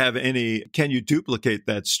 does it have any, can you duplicate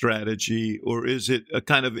that strategy, or is it a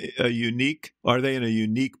kind of a unique, are they in a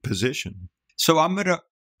unique position? So I'm going to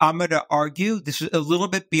I'm going to argue, this is a little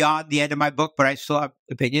bit beyond the end of my book, but I still have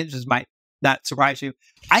opinions. This might not surprise you.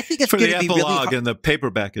 I think it's for going the to be really epilogue hard. and the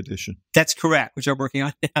paperback edition. That's correct, which I'm working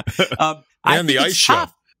on now. And the ice show. I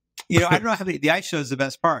don't know how many. The ice show is the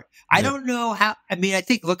best part. I don't know how. I mean, I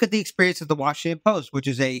think look at the experience of the Washington Post, which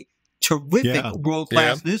is a terrific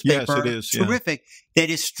world-class newspaper. Yes, it is. Terrific. That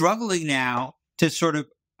is struggling now to sort of,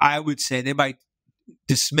 I would say, they might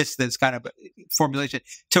dismiss this kind of formulation,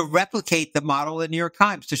 to replicate the model in New York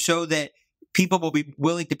Times, to show that people will be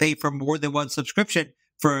willing to pay for more than one subscription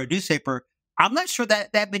for a newspaper. I'm not sure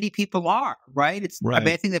that many people are, right? Right. I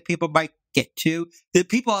mean, I think that people might get to. The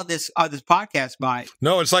people on this podcast might.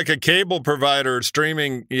 No, it's like a cable provider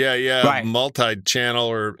streaming, Right. multi-channel.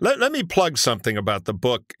 Or let me plug something about the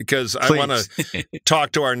book, because I Please. want to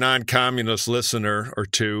talk to our non-communist listener or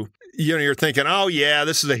two. You're thinking, oh, yeah,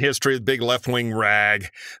 this is a history of the big left-wing rag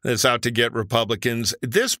that's out to get Republicans.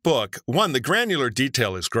 This book, one, the granular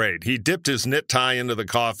detail is great. He dipped his knit tie into the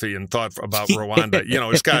coffee and thought about Rwanda.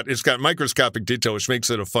 It's got microscopic detail, which makes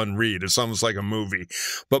it a fun read. It's almost like a movie.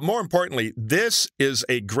 But more importantly, this is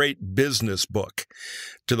a great business book,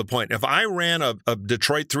 to the point. If I ran a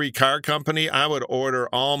Detroit 3 car company, I would order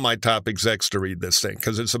all my top execs to read this thing,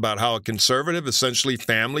 because it's about how a conservative, essentially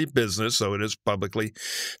family business, so it is publicly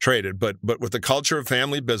traded, but with the culture of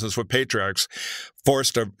family business, with patriarchs,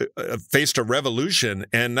 faced a revolution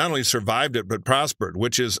and not only survived it, but prospered,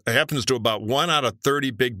 which happens to about 1 out of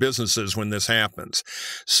 30 big businesses when this happens.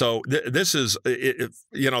 So this is, the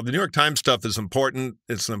New York Times stuff is important.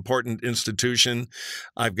 It's an important institution.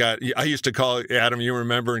 I used to call, Adam, you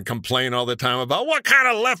remember, and complain all the time about what kind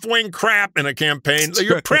of left-wing crap in a campaign.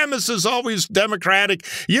 Your premise is always Democratic.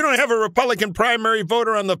 You don't have a Republican primary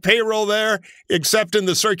voter on the payroll there, except in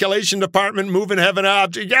the circulation department, moving heaven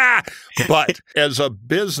out. Yeah. But as a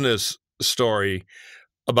business story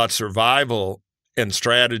about survival and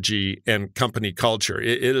strategy and company culture,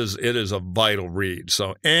 it is a vital read.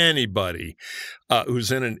 So anybody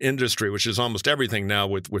who's in an industry, which is almost everything now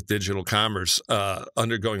with digital commerce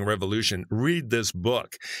undergoing revolution, read this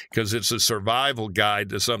book, because it's a survival guide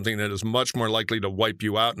to something that is much more likely to wipe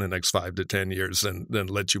you out in the next 5 to 10 years than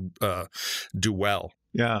let you do well.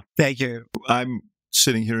 Yeah. Thank you. I'm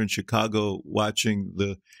sitting here in Chicago watching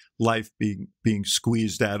the life being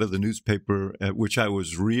squeezed out of the newspaper at which I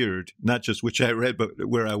was reared, not just which I read, but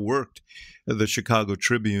where I worked, the Chicago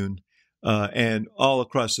Tribune. And all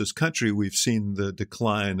across this country, we've seen the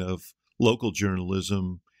decline of local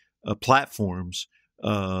journalism platforms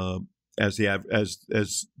as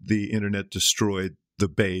the internet destroyed the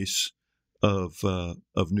base of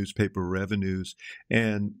newspaper revenues.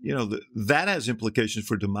 And, that has implications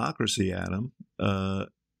for democracy, Adam.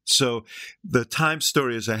 So the Times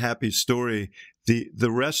story is a happy story.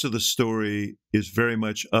 The rest of the story is very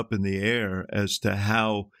much up in the air as to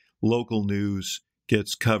how local news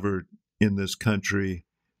gets covered in this country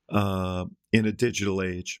in a digital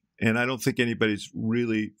age. And I don't think anybody's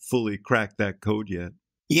really fully cracked that code yet.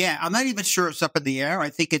 Yeah, I'm not even sure it's up in the air. I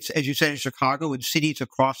think it's, as you said, in Chicago and cities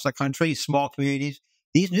across the country, small communities,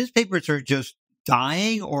 these newspapers are just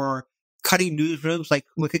dying or cutting newsrooms like,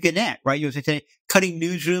 look at Gannett, right? You say cutting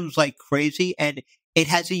newsrooms like crazy. And it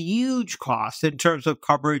has a huge cost in terms of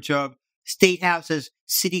coverage of state houses,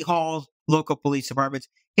 city halls, local police departments.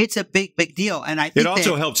 It's a big, big deal. And I think it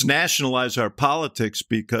also helps nationalize our politics,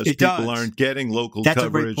 because people aren't getting local coverage. That's a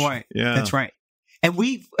great point. Yeah. That's right. And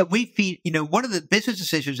we feed, one of the business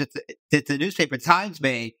decisions that the newspaper Times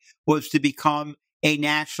made was to become a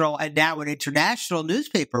national and now an international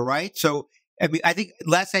newspaper, right? So, I mean, I think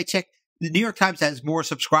last I checked, the New York Times has more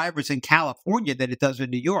subscribers in California than it does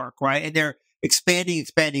in New York, right? And they're expanding,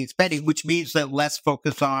 which means that less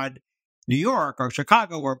focus on New York or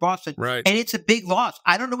Chicago or Boston. Right. And it's a big loss.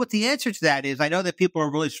 I don't know what the answer to that is. I know that people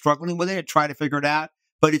are really struggling with it and trying to figure it out,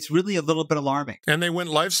 but it's really a little bit alarming. And they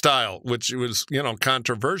went lifestyle, which was,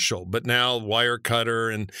 controversial. But now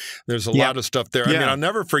Wirecutter, and there's a lot of stuff there. Yeah. I mean, I'll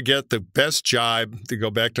never forget the best jibe, to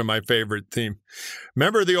go back to my favorite theme.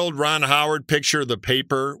 Remember the old Ron Howard picture of the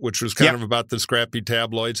paper, which was kind of about the scrappy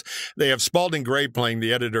tabloids? They have Spalding Gray playing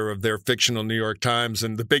the editor of their fictional New York Times,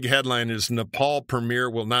 and the big headline is Nepal Premier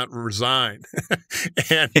will not resign.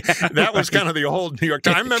 And that was kind of the old New York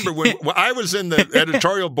Times. I remember when I was in the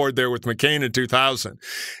editorial board there with McCain in 2000,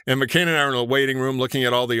 and McCain and I were in the waiting room looking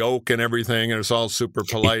at all the oak and everything, and it's all super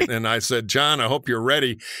polite. And I said, John, I hope you're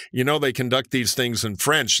ready. They conduct these things in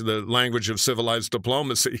French, the language of civilized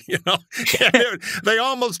diplomacy, They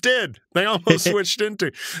almost did. They almost switched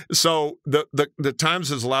into. So the Times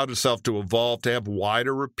has allowed itself to evolve, to have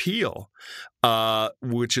wider appeal,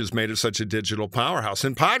 which has made it such a digital powerhouse.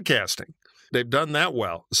 In podcasting, they've done that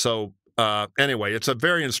well. So Anyway, it's a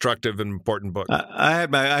very instructive and important book. I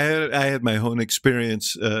had my own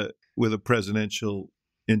experience with a presidential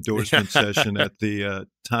endorsement session at the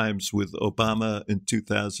Times with Obama in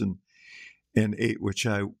 2008, which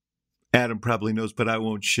Adam probably knows, but I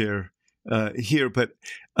won't share here. But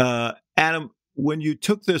Adam, when you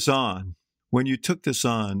took this on,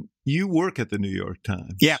 you work at the New York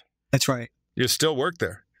Times. Yeah, that's right. You still work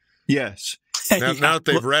there. Yes. Now that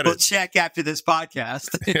they've read We'll it. check after this podcast.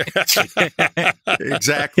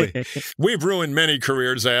 Exactly. We've ruined many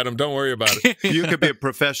careers, Adam. Don't worry about it. You could be a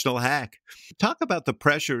professional hack. Talk about the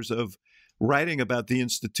pressures of writing about the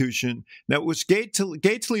institution. Now, it was Gay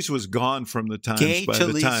Talese was gone from the Times Gay by the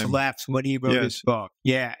Talese time. left when he wrote his book.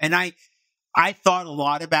 Yeah. And I thought a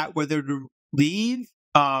lot about whether to leave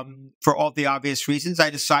for all the obvious reasons.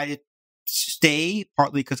 I decided to stay,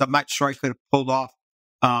 partly because I'm not sure I could have pulled off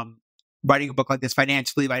writing a book like this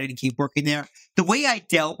financially if I didn't keep working there. The way I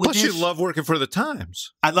dealt with Plus, you love working for the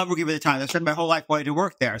Times. I love working for the Times. I spent my whole life wanting to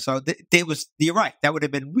work there. So you're right. That would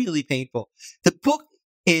have been really painful. The book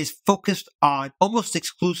is focused on almost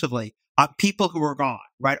exclusively on people who are gone,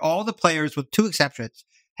 right? All the players, with two exceptions,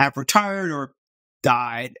 have retired or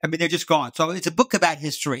died. I mean, they're just gone. So it's a book about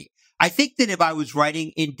history. I think that if I was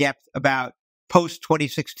writing in depth about post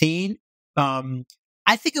 2016,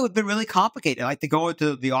 I think it would have been really complicated. Like to go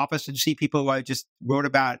into the office and see people who I just wrote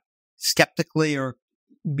about skeptically or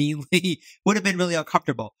meanly would have been really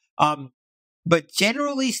uncomfortable. But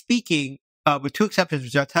generally speaking, with two exceptions,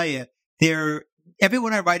 which I'll tell you,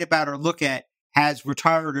 everyone I write about or look at has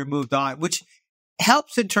retired or moved on, which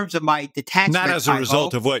helps in terms of my detachment. Not as a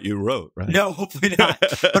result of what you wrote, right? No, hopefully not.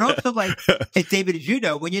 But also, like, David, as you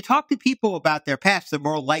know, when you talk to people about their past, they're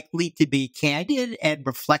more likely to be candid and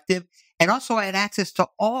reflective. And also, I had access to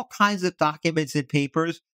all kinds of documents and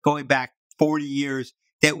papers going back 40 years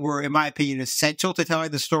that were, in my opinion, essential to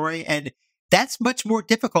telling the story. And that's much more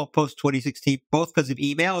difficult post 2016, both because of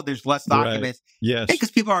email. There's less documents, right. Yes,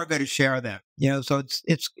 because people aren't going to share them. So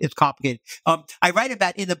it's complicated. I write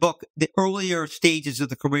about in the book the earlier stages of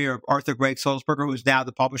the career of Arthur Gregg Sulzberger, who is now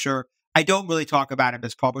the publisher. I don't really talk about him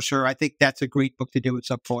as publisher. I think that's a great book to do at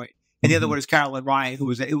some point. And the other one is Carolyn Ryan,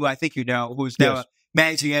 who I think you know, who is now a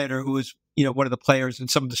managing editor, who was one of the players in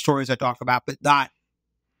some of the stories I talk about, but not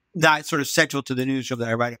sort of central to the newsroom that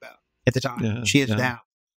I write about at the time. Yeah, she is now.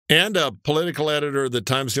 And a political editor of the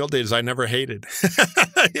Times in the old days I never hated.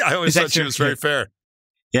 I always thought she was very fair.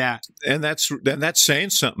 Yeah. And that's saying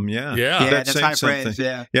something. Yeah. Yeah. That's high praise.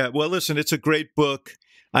 Yeah. Yeah. Well, listen, it's a great book.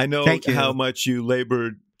 I know how much you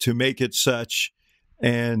labored to make it such,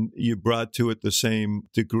 and you brought to it the same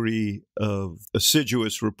degree of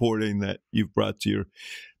assiduous reporting that you've brought to your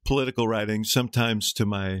political writing, sometimes to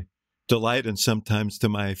my delight and sometimes to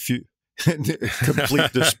my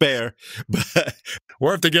complete despair. But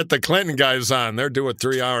we'll have to get the Clinton guys on. They're doing a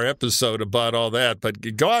 3-hour episode about all that.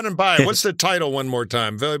 But go out and buy it. What's the title one more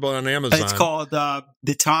time? Available on Amazon. It's called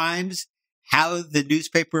The Times, How the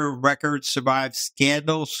Newspaper Record Survived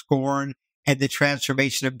Scandal, Scorn, and the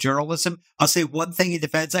Transformation of Journalism. I'll say one thing in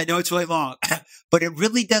defense. I know it's really long, but it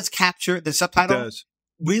really does capture the subtitle.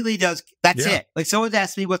 Really does. That's it. Like someone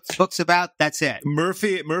asked me what the book's about. That's it.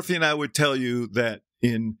 Murphy and I would tell you that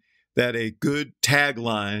a good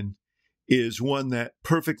tagline is one that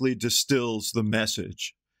perfectly distills the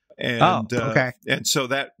message. And, and so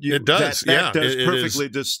that does perfectly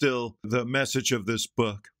distill the message of this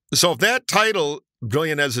book. So if that title,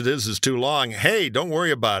 brilliant as it is too long, hey, don't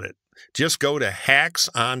worry about it. Just go to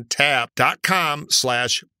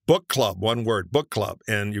hacksontap.com/book club, one word, book club.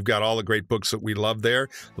 And you've got all the great books that we love there,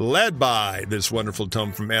 led by this wonderful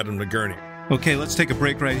tome from Adam Nagourney. Okay, let's take a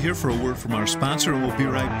break right here for a word from our sponsor, and we'll be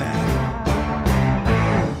right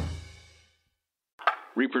back.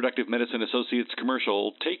 Reproductive Medicine Associates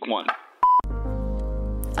commercial, take one.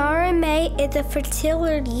 RMA is a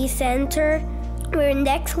fertility center where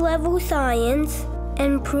next-level science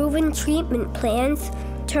and proven treatment plans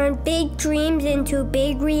turn big dreams into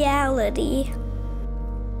big reality.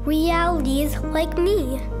 Realities like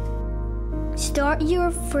me. Start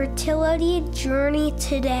your fertility journey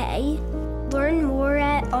today. Learn more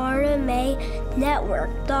at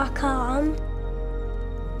rmanetwork.com.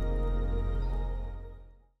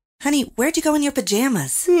 Honey, where'd you go in your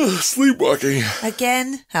pajamas? Sleepwalking.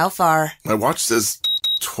 Again? How far? My watch says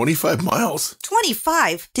 25 miles.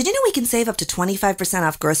 25? Did you know we can save up to 25%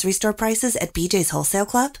 off grocery store prices at BJ's Wholesale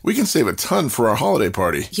Club? We can save a ton for our holiday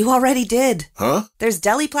party. You already did. Huh? There's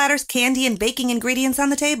deli platters, candy, and baking ingredients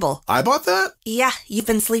on the table. I bought that? Yeah, you've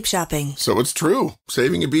been sleep shopping. So it's true.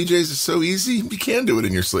 Saving at BJ's is so easy, you can do it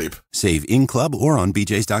in your sleep. Save in-club or on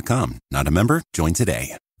BJ's.com. Not a member? Join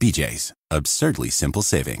today. BJ's. Absurdly simple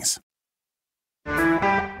savings.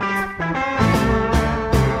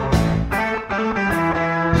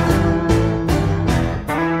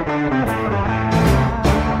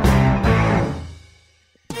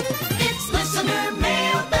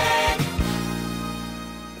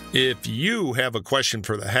 If you have a question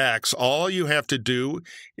for the hacks, all you have to do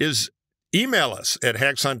is email us at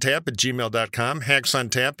hacksontap@gmail.com,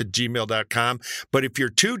 hacksontap@gmail.com. But if you're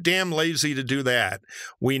too damn lazy to do that,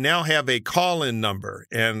 we now have a call-in number,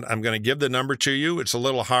 and I'm going to give the number to you. It's a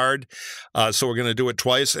little hard, so we're going to do it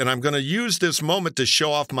twice, and I'm going to use this moment to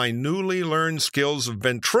show off my newly learned skills of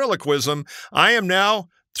ventriloquism. I am now,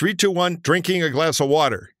 3, 2, 1, drinking a glass of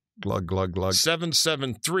water. Glug, glug, glug.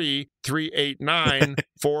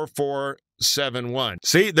 773-389-4471.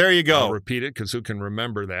 See, there you go. I'll repeat it because who can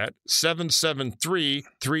remember that?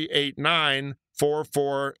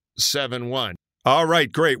 773-389-4471. All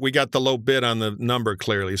right, great. We got the low bid on the number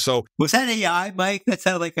clearly. So was that AI, Mike? That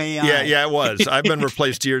sounded like AI. Yeah, it was. I've been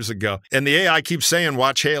replaced years ago. And the AI keeps saying,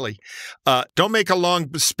 watch Haley. Don't make a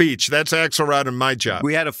long speech. That's Axelrod and my job.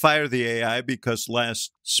 We had to fire the AI because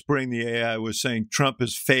last spring the AI was saying Trump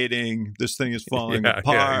is fading. This thing is falling apart.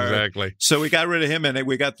 Yeah, exactly. So we got rid of him and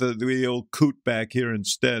we got the old coot back here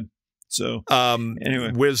instead. So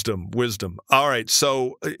anyway. Wisdom. All right.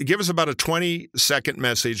 So give us about a 20-second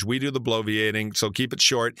message. We do the bloviating, so keep it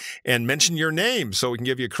short and mention your name so we can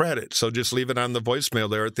give you credit. So just leave it on the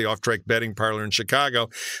voicemail there at the Off-Track Betting Parlor in Chicago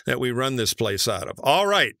that we run this place out of. All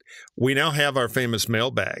right. We now have our famous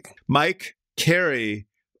mailbag. Mike Carey,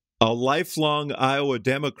 a lifelong Iowa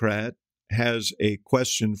Democrat, has a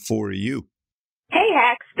question for you. Hey,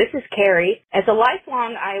 Hacks. This is Carrie. As a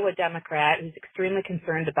lifelong Iowa Democrat who's extremely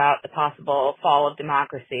concerned about the possible fall of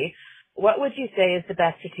democracy, what would you say is the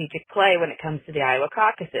best strategic play when it comes to the Iowa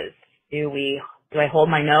caucuses? Do I hold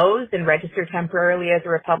my nose and register temporarily as a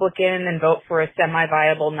Republican and vote for a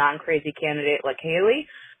semi-viable, non-crazy candidate like Haley?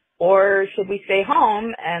 Or should we stay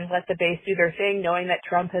home and let the base do their thing, knowing that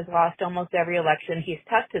Trump has lost almost every election he's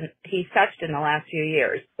touched in the last few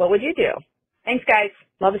years? What would you do? Thanks, guys.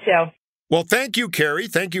 Love the show. Well, thank you, Carrie.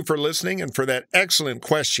 Thank you for listening and for that excellent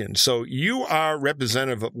question. So you are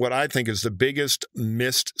representative of what I think is the biggest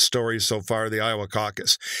missed story so far, the Iowa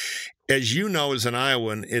caucus. As you know, as an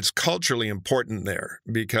Iowan, it's culturally important there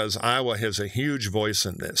because Iowa has a huge voice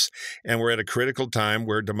in this. And we're at a critical time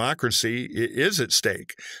where democracy is at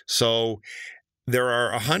stake. So there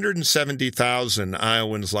are 170,000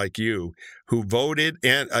 Iowans like you who voted,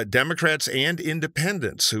 and Democrats and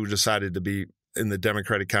independents who decided to be in the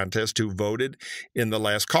Democratic contest who voted in the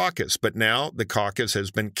last caucus. But now the caucus has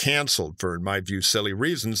been canceled for, in my view, silly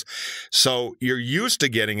reasons. So you're used to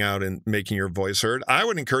getting out and making your voice heard. I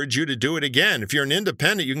would encourage you to do it again. If you're an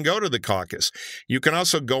independent, you can go to the caucus. You can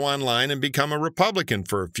also go online and become a Republican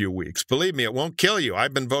for a few weeks. Believe me, it won't kill you.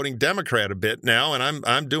 I've been voting Democrat a bit now, and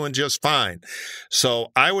I'm doing just fine.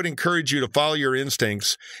 So I would encourage you to follow your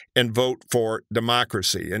instincts and vote for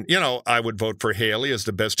democracy. And, I would vote for Haley as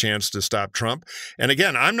the best chance to stop Trump. And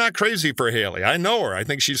again, I'm not crazy for Haley. I know her. I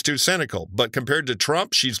think she's too cynical. But compared to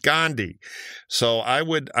Trump, she's Gandhi. So I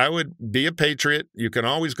would be a patriot. You can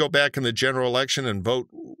always go back in the general election and vote,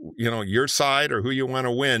 your side or who you want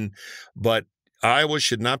to win. But Iowa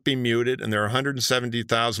should not be muted, and there are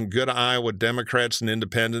 170,000 good Iowa Democrats and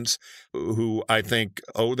independents who I think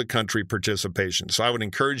owe the country participation. So I would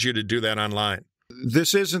encourage you to do that online.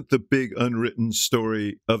 This isn't the big unwritten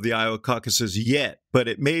story of the Iowa caucuses yet, but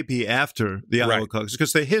it may be after the Iowa caucus,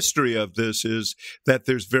 because the history of this is that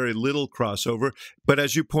there's very little crossover. But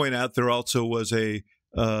as you point out, there also was a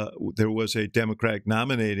Democratic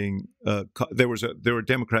nominating. There were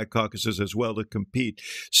Democrat caucuses as well to compete.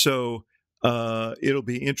 So it'll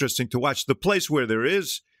be interesting to watch. The place where there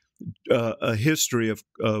is a history of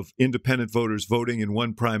independent voters voting in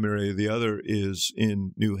one primary or the other is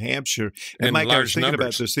in New Hampshire. And Mike, I was thinking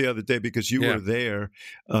about this the other day because you were there.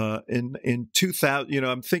 In 2000,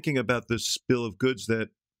 I'm thinking about this bill of goods that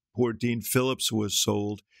poor Dean Phillips was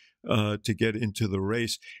sold to get into the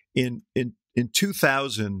race. In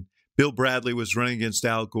 2000, Bill Bradley was running against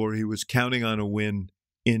Al Gore. He was counting on a win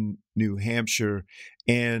in New Hampshire,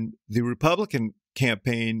 and the Republican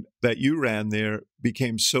campaign that you ran there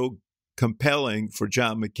became so compelling for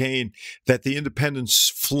John McCain that the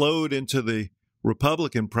independents flowed into the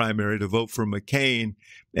Republican primary to vote for McCain,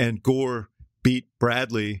 and Gore beat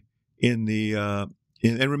Bradley in the and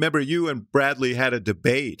remember, you and Bradley had a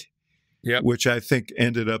debate, which I think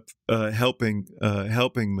ended up helping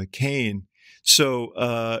McCain.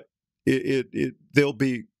 So there'll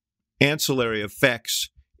be ancillary effects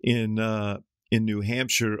in New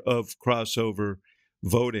Hampshire of crossover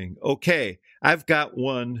voting. Okay, I've got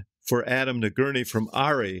one for Adam Nagourney from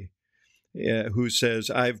Ari, who says,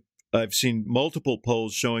 I've seen multiple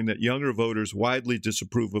polls showing that younger voters widely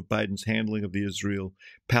disapprove of Biden's handling of the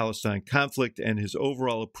Israel-Palestine conflict, and his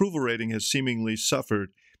overall approval rating has seemingly suffered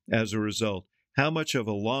as a result. how much of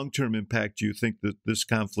a long-term impact do you think that this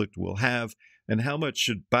conflict will have? And how much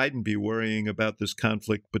should Biden be worrying about this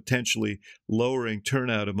conflict potentially lowering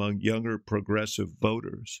turnout among younger progressive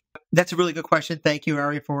voters? That's a really good question. Thank you,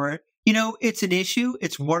 Ari, for it. It's an issue.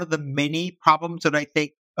 It's one of the many problems that I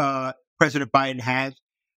think President Biden has.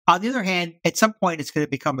 On the other hand, at some point, it's going to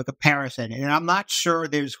become a comparison. And I'm not sure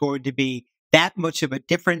there's going to be that much of a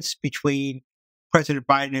difference between President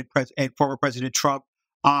Biden and former President Trump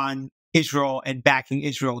on Israel and backing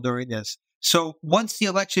Israel during this. So once the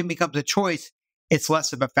election becomes a choice, it's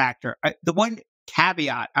less of a factor. The one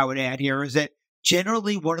caveat I would add here is that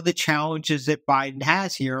generally one of the challenges that Biden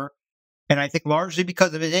has here, and I think largely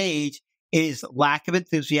because of his age, is lack of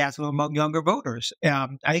enthusiasm among younger voters.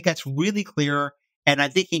 I think that's really clear, and I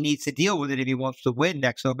think he needs to deal with it if he wants to win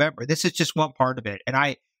next November. This is just one part of it, and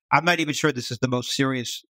I'm not even sure this is the most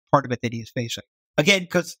serious part of it that he is facing. Again,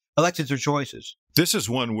 because elections are choices. This is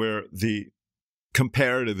one where the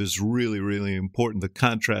comparative is really, really important, the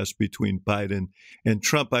contrast between Biden and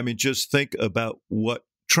Trump. I mean, just think about what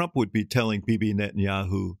Trump would be telling Bibi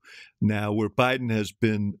Netanyahu now, where Biden has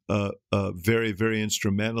been very, very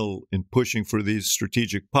instrumental in pushing for these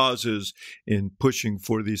strategic pauses, in pushing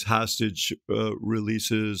for these hostage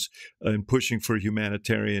releases, and pushing for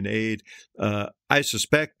humanitarian aid. I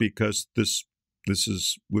suspect because this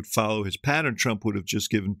would follow his pattern, Trump would have just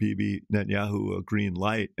given Bibi Netanyahu a green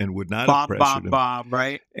light and would not have pressured him,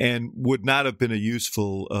 right? And would not have been a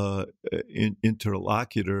useful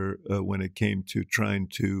interlocutor when it came to trying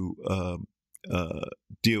to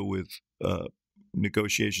deal with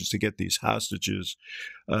negotiations to get these hostages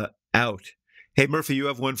out. Hey, Murphy, you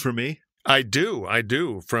have one for me? I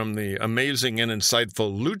do, from the amazing and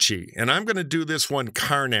insightful Lucci. And I'm going to do this one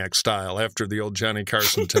Karnak style after the old Johnny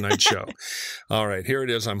Carson Tonight Show. All right, here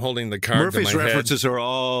it is. I'm holding the card Murphy's to my references head. are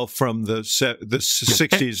all from the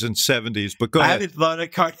 60s and 70s, but go ahead. I haven't thought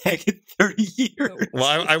of Karnak in 30 years.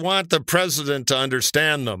 Well, I want the president to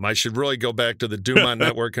understand them. I should really go back to the Dumont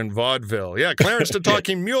Network and vaudeville. Yeah, Clarence the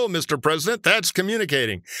Talking Mule, Mr. President. That's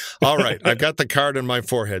communicating. All right, I've got the card on my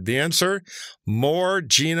forehead. The answer, more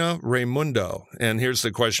Gina Raimundo. And here's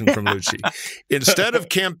the question from Lucci. Instead of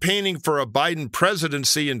campaigning for a Biden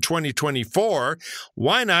presidency in 2024,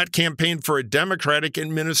 why not campaign for a Democratic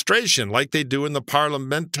administration like they do in the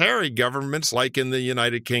parliamentary governments like in the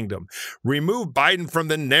United Kingdom? Remove Biden from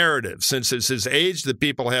the narrative since it's his age that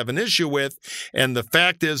people have an issue with. And the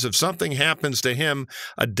fact is, if something happens to him,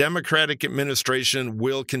 a Democratic administration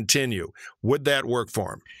will continue. Would that work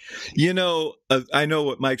for him? You know, I know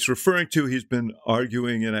what Mike's referring to. He's been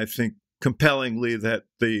arguing, and I think compellingly, that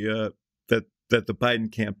the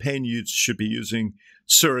Biden campaign should be using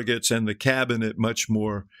surrogates and the cabinet much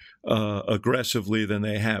more aggressively than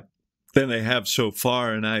they have so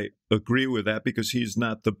far. And I agree with that because he's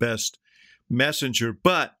not the best messenger.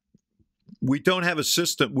 But we don't have a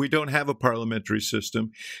system. We don't have a parliamentary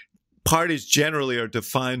system. Parties generally are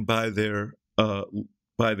defined by their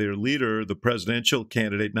leader, the presidential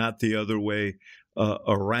candidate, not the other way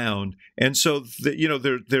around. And so,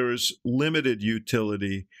 there is limited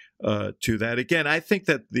utility to that. Again, I think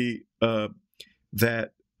that the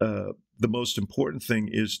most important thing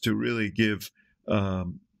is to really give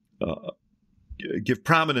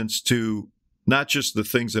prominence to not just the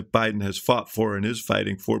things that Biden has fought for and is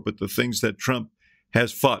fighting for, but the things that Trump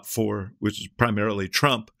has fought for, which is primarily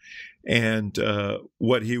Trump, and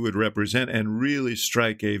what he would represent, and really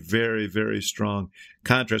strike a very, very strong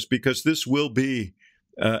contrast, because this will be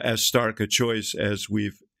as stark a choice as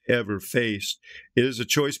we've ever faced. It is a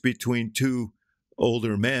choice between two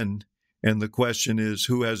older men, and the question is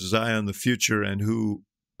who has his eye on the future and who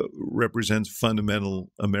represents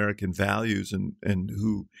fundamental American values and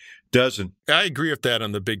who doesn't. I agree with that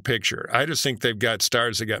on the big picture. I just think they've got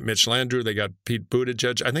stars. They got Mitch Landrieu. They got Pete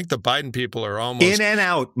Buttigieg. I think the Biden people are almost in and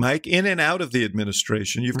out, Mike, in and out of the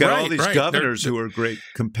administration. You've got all these governors who are great,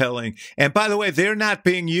 compelling. And by the way, they're not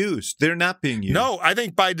being used. They're not being used. No, I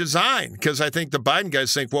think by design, because I think the Biden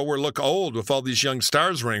guys think, well, we're look old with all these young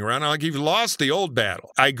stars running around. Like you've lost the old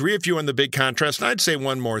battle. I agree with you on the big contrast. And I'd say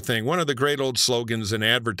one more thing. One of the great old slogans in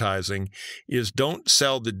advertising is don't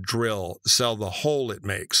sell the drill, sell the hole it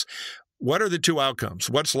makes. What are the two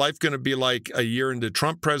outcomes? What's life going to be like a year into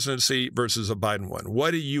Trump presidency versus a Biden one?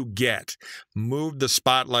 What do you get? Move the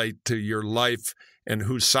spotlight to your life and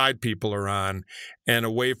whose side people are on and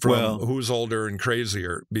away from who's older and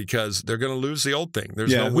crazier, because they're going to lose the old thing.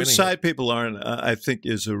 There's no winning. Whose side people are on, I think,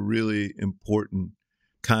 is a really important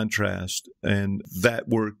contrast. And that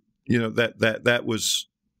that was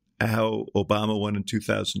how Obama won in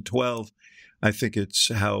 2012. I think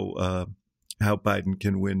it's how how Biden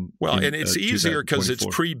can win. Well, and it's easier because it's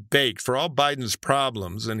 2024. pre-baked. For all Biden's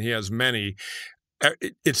problems, and he has many,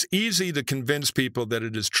 it's easy to convince people that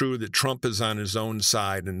it is true that Trump is on his own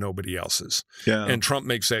side and nobody else's. Yeah. And Trump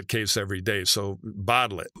makes that case every day, so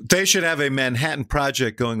bottle it. They should have a Manhattan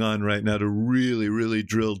Project going on right now to really, really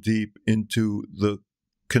drill deep into the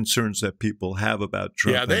concerns that people have about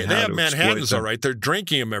Trump. Yeah, they have Manhattans, all right. They're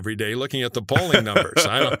drinking them every day, looking at the polling numbers.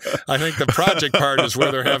 I think the project part is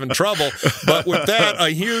where they're having trouble. But with that, a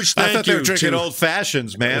huge thank you. I thought they were drinking old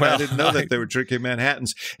fashions, man. Well, I didn't know that they were drinking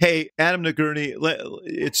Manhattans. Hey, Adam Nagourney,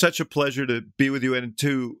 it's such a pleasure to be with you, and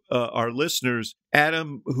to our listeners.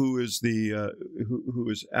 Adam, who is who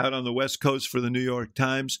is out on the West Coast for the New York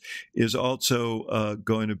Times, is also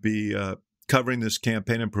going to be covering this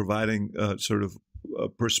campaign and providing sort of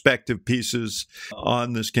perspective pieces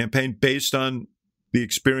on this campaign based on the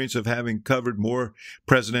experience of having covered more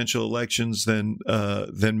presidential elections than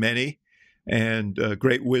many, and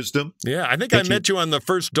great wisdom. Yeah, I think I met you on the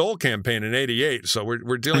first Dole campaigin in '88, so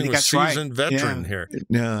we're dealing with seasoned veteran here.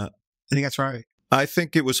 Yeah, I think that's right. I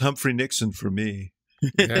think it was Humphrey Nixon for me.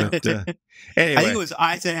 Yeah. But, anyway. I think it was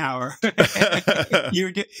Eisenhower.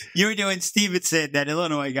 you were doing Stevenson, that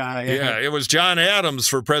Illinois guy. Yeah, it was John Adams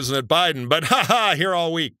for President Biden, but here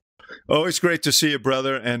all week. Always great to see you,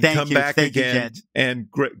 brother, and come back again. And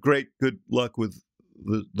great good luck with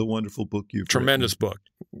the wonderful book you've Tremendous written. book.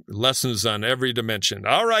 Lessons on every dimension.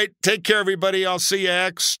 All right, take care, everybody. I'll see you,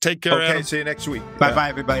 X. Take care, Adam. See you next week. Bye-bye,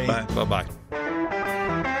 everybody. Bye. Bye-bye.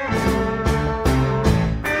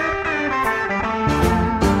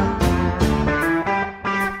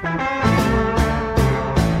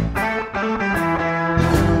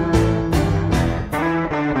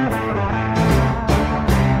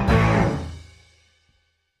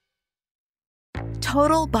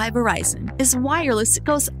 Total by Verizon is wireless that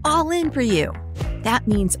goes all in for you. That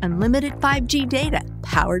means unlimited 5G data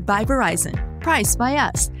powered by Verizon, priced by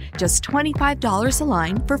us. Just $25 a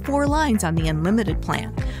line for 4 lines on the unlimited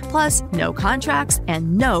plan. Plus, no contracts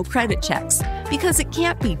and no credit checks. Because it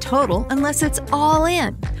can't be total unless it's all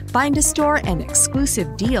in. Find a store and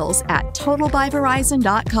exclusive deals at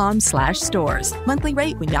totalbyverizon.com/stores. Monthly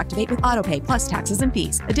rate when you activate with AutoPay plus taxes and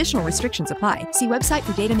fees. Additional restrictions apply. See website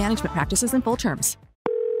for data management practices and full terms.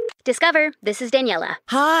 Discover, this is Daniela.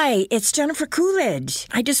 Hi, it's Jennifer Coolidge.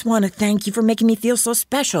 I just want to thank you for making me feel so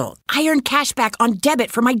special. I earned cash back on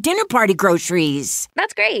debit for my dinner party groceries.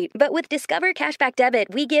 That's great, but with Discover Cashback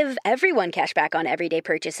Debit, we give everyone cash back on everyday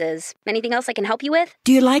purchases. Anything else I can help you with?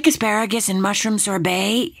 Do you like asparagus and mushroom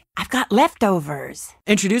sorbet? I've got leftovers.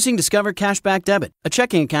 Introducing Discover Cashback Debit, a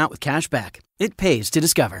checking account with cash back. It pays to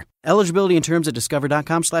Discover. Eligibility and terms at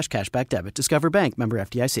discover.com/cashbackdebit. Discover Bank, member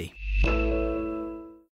FDIC.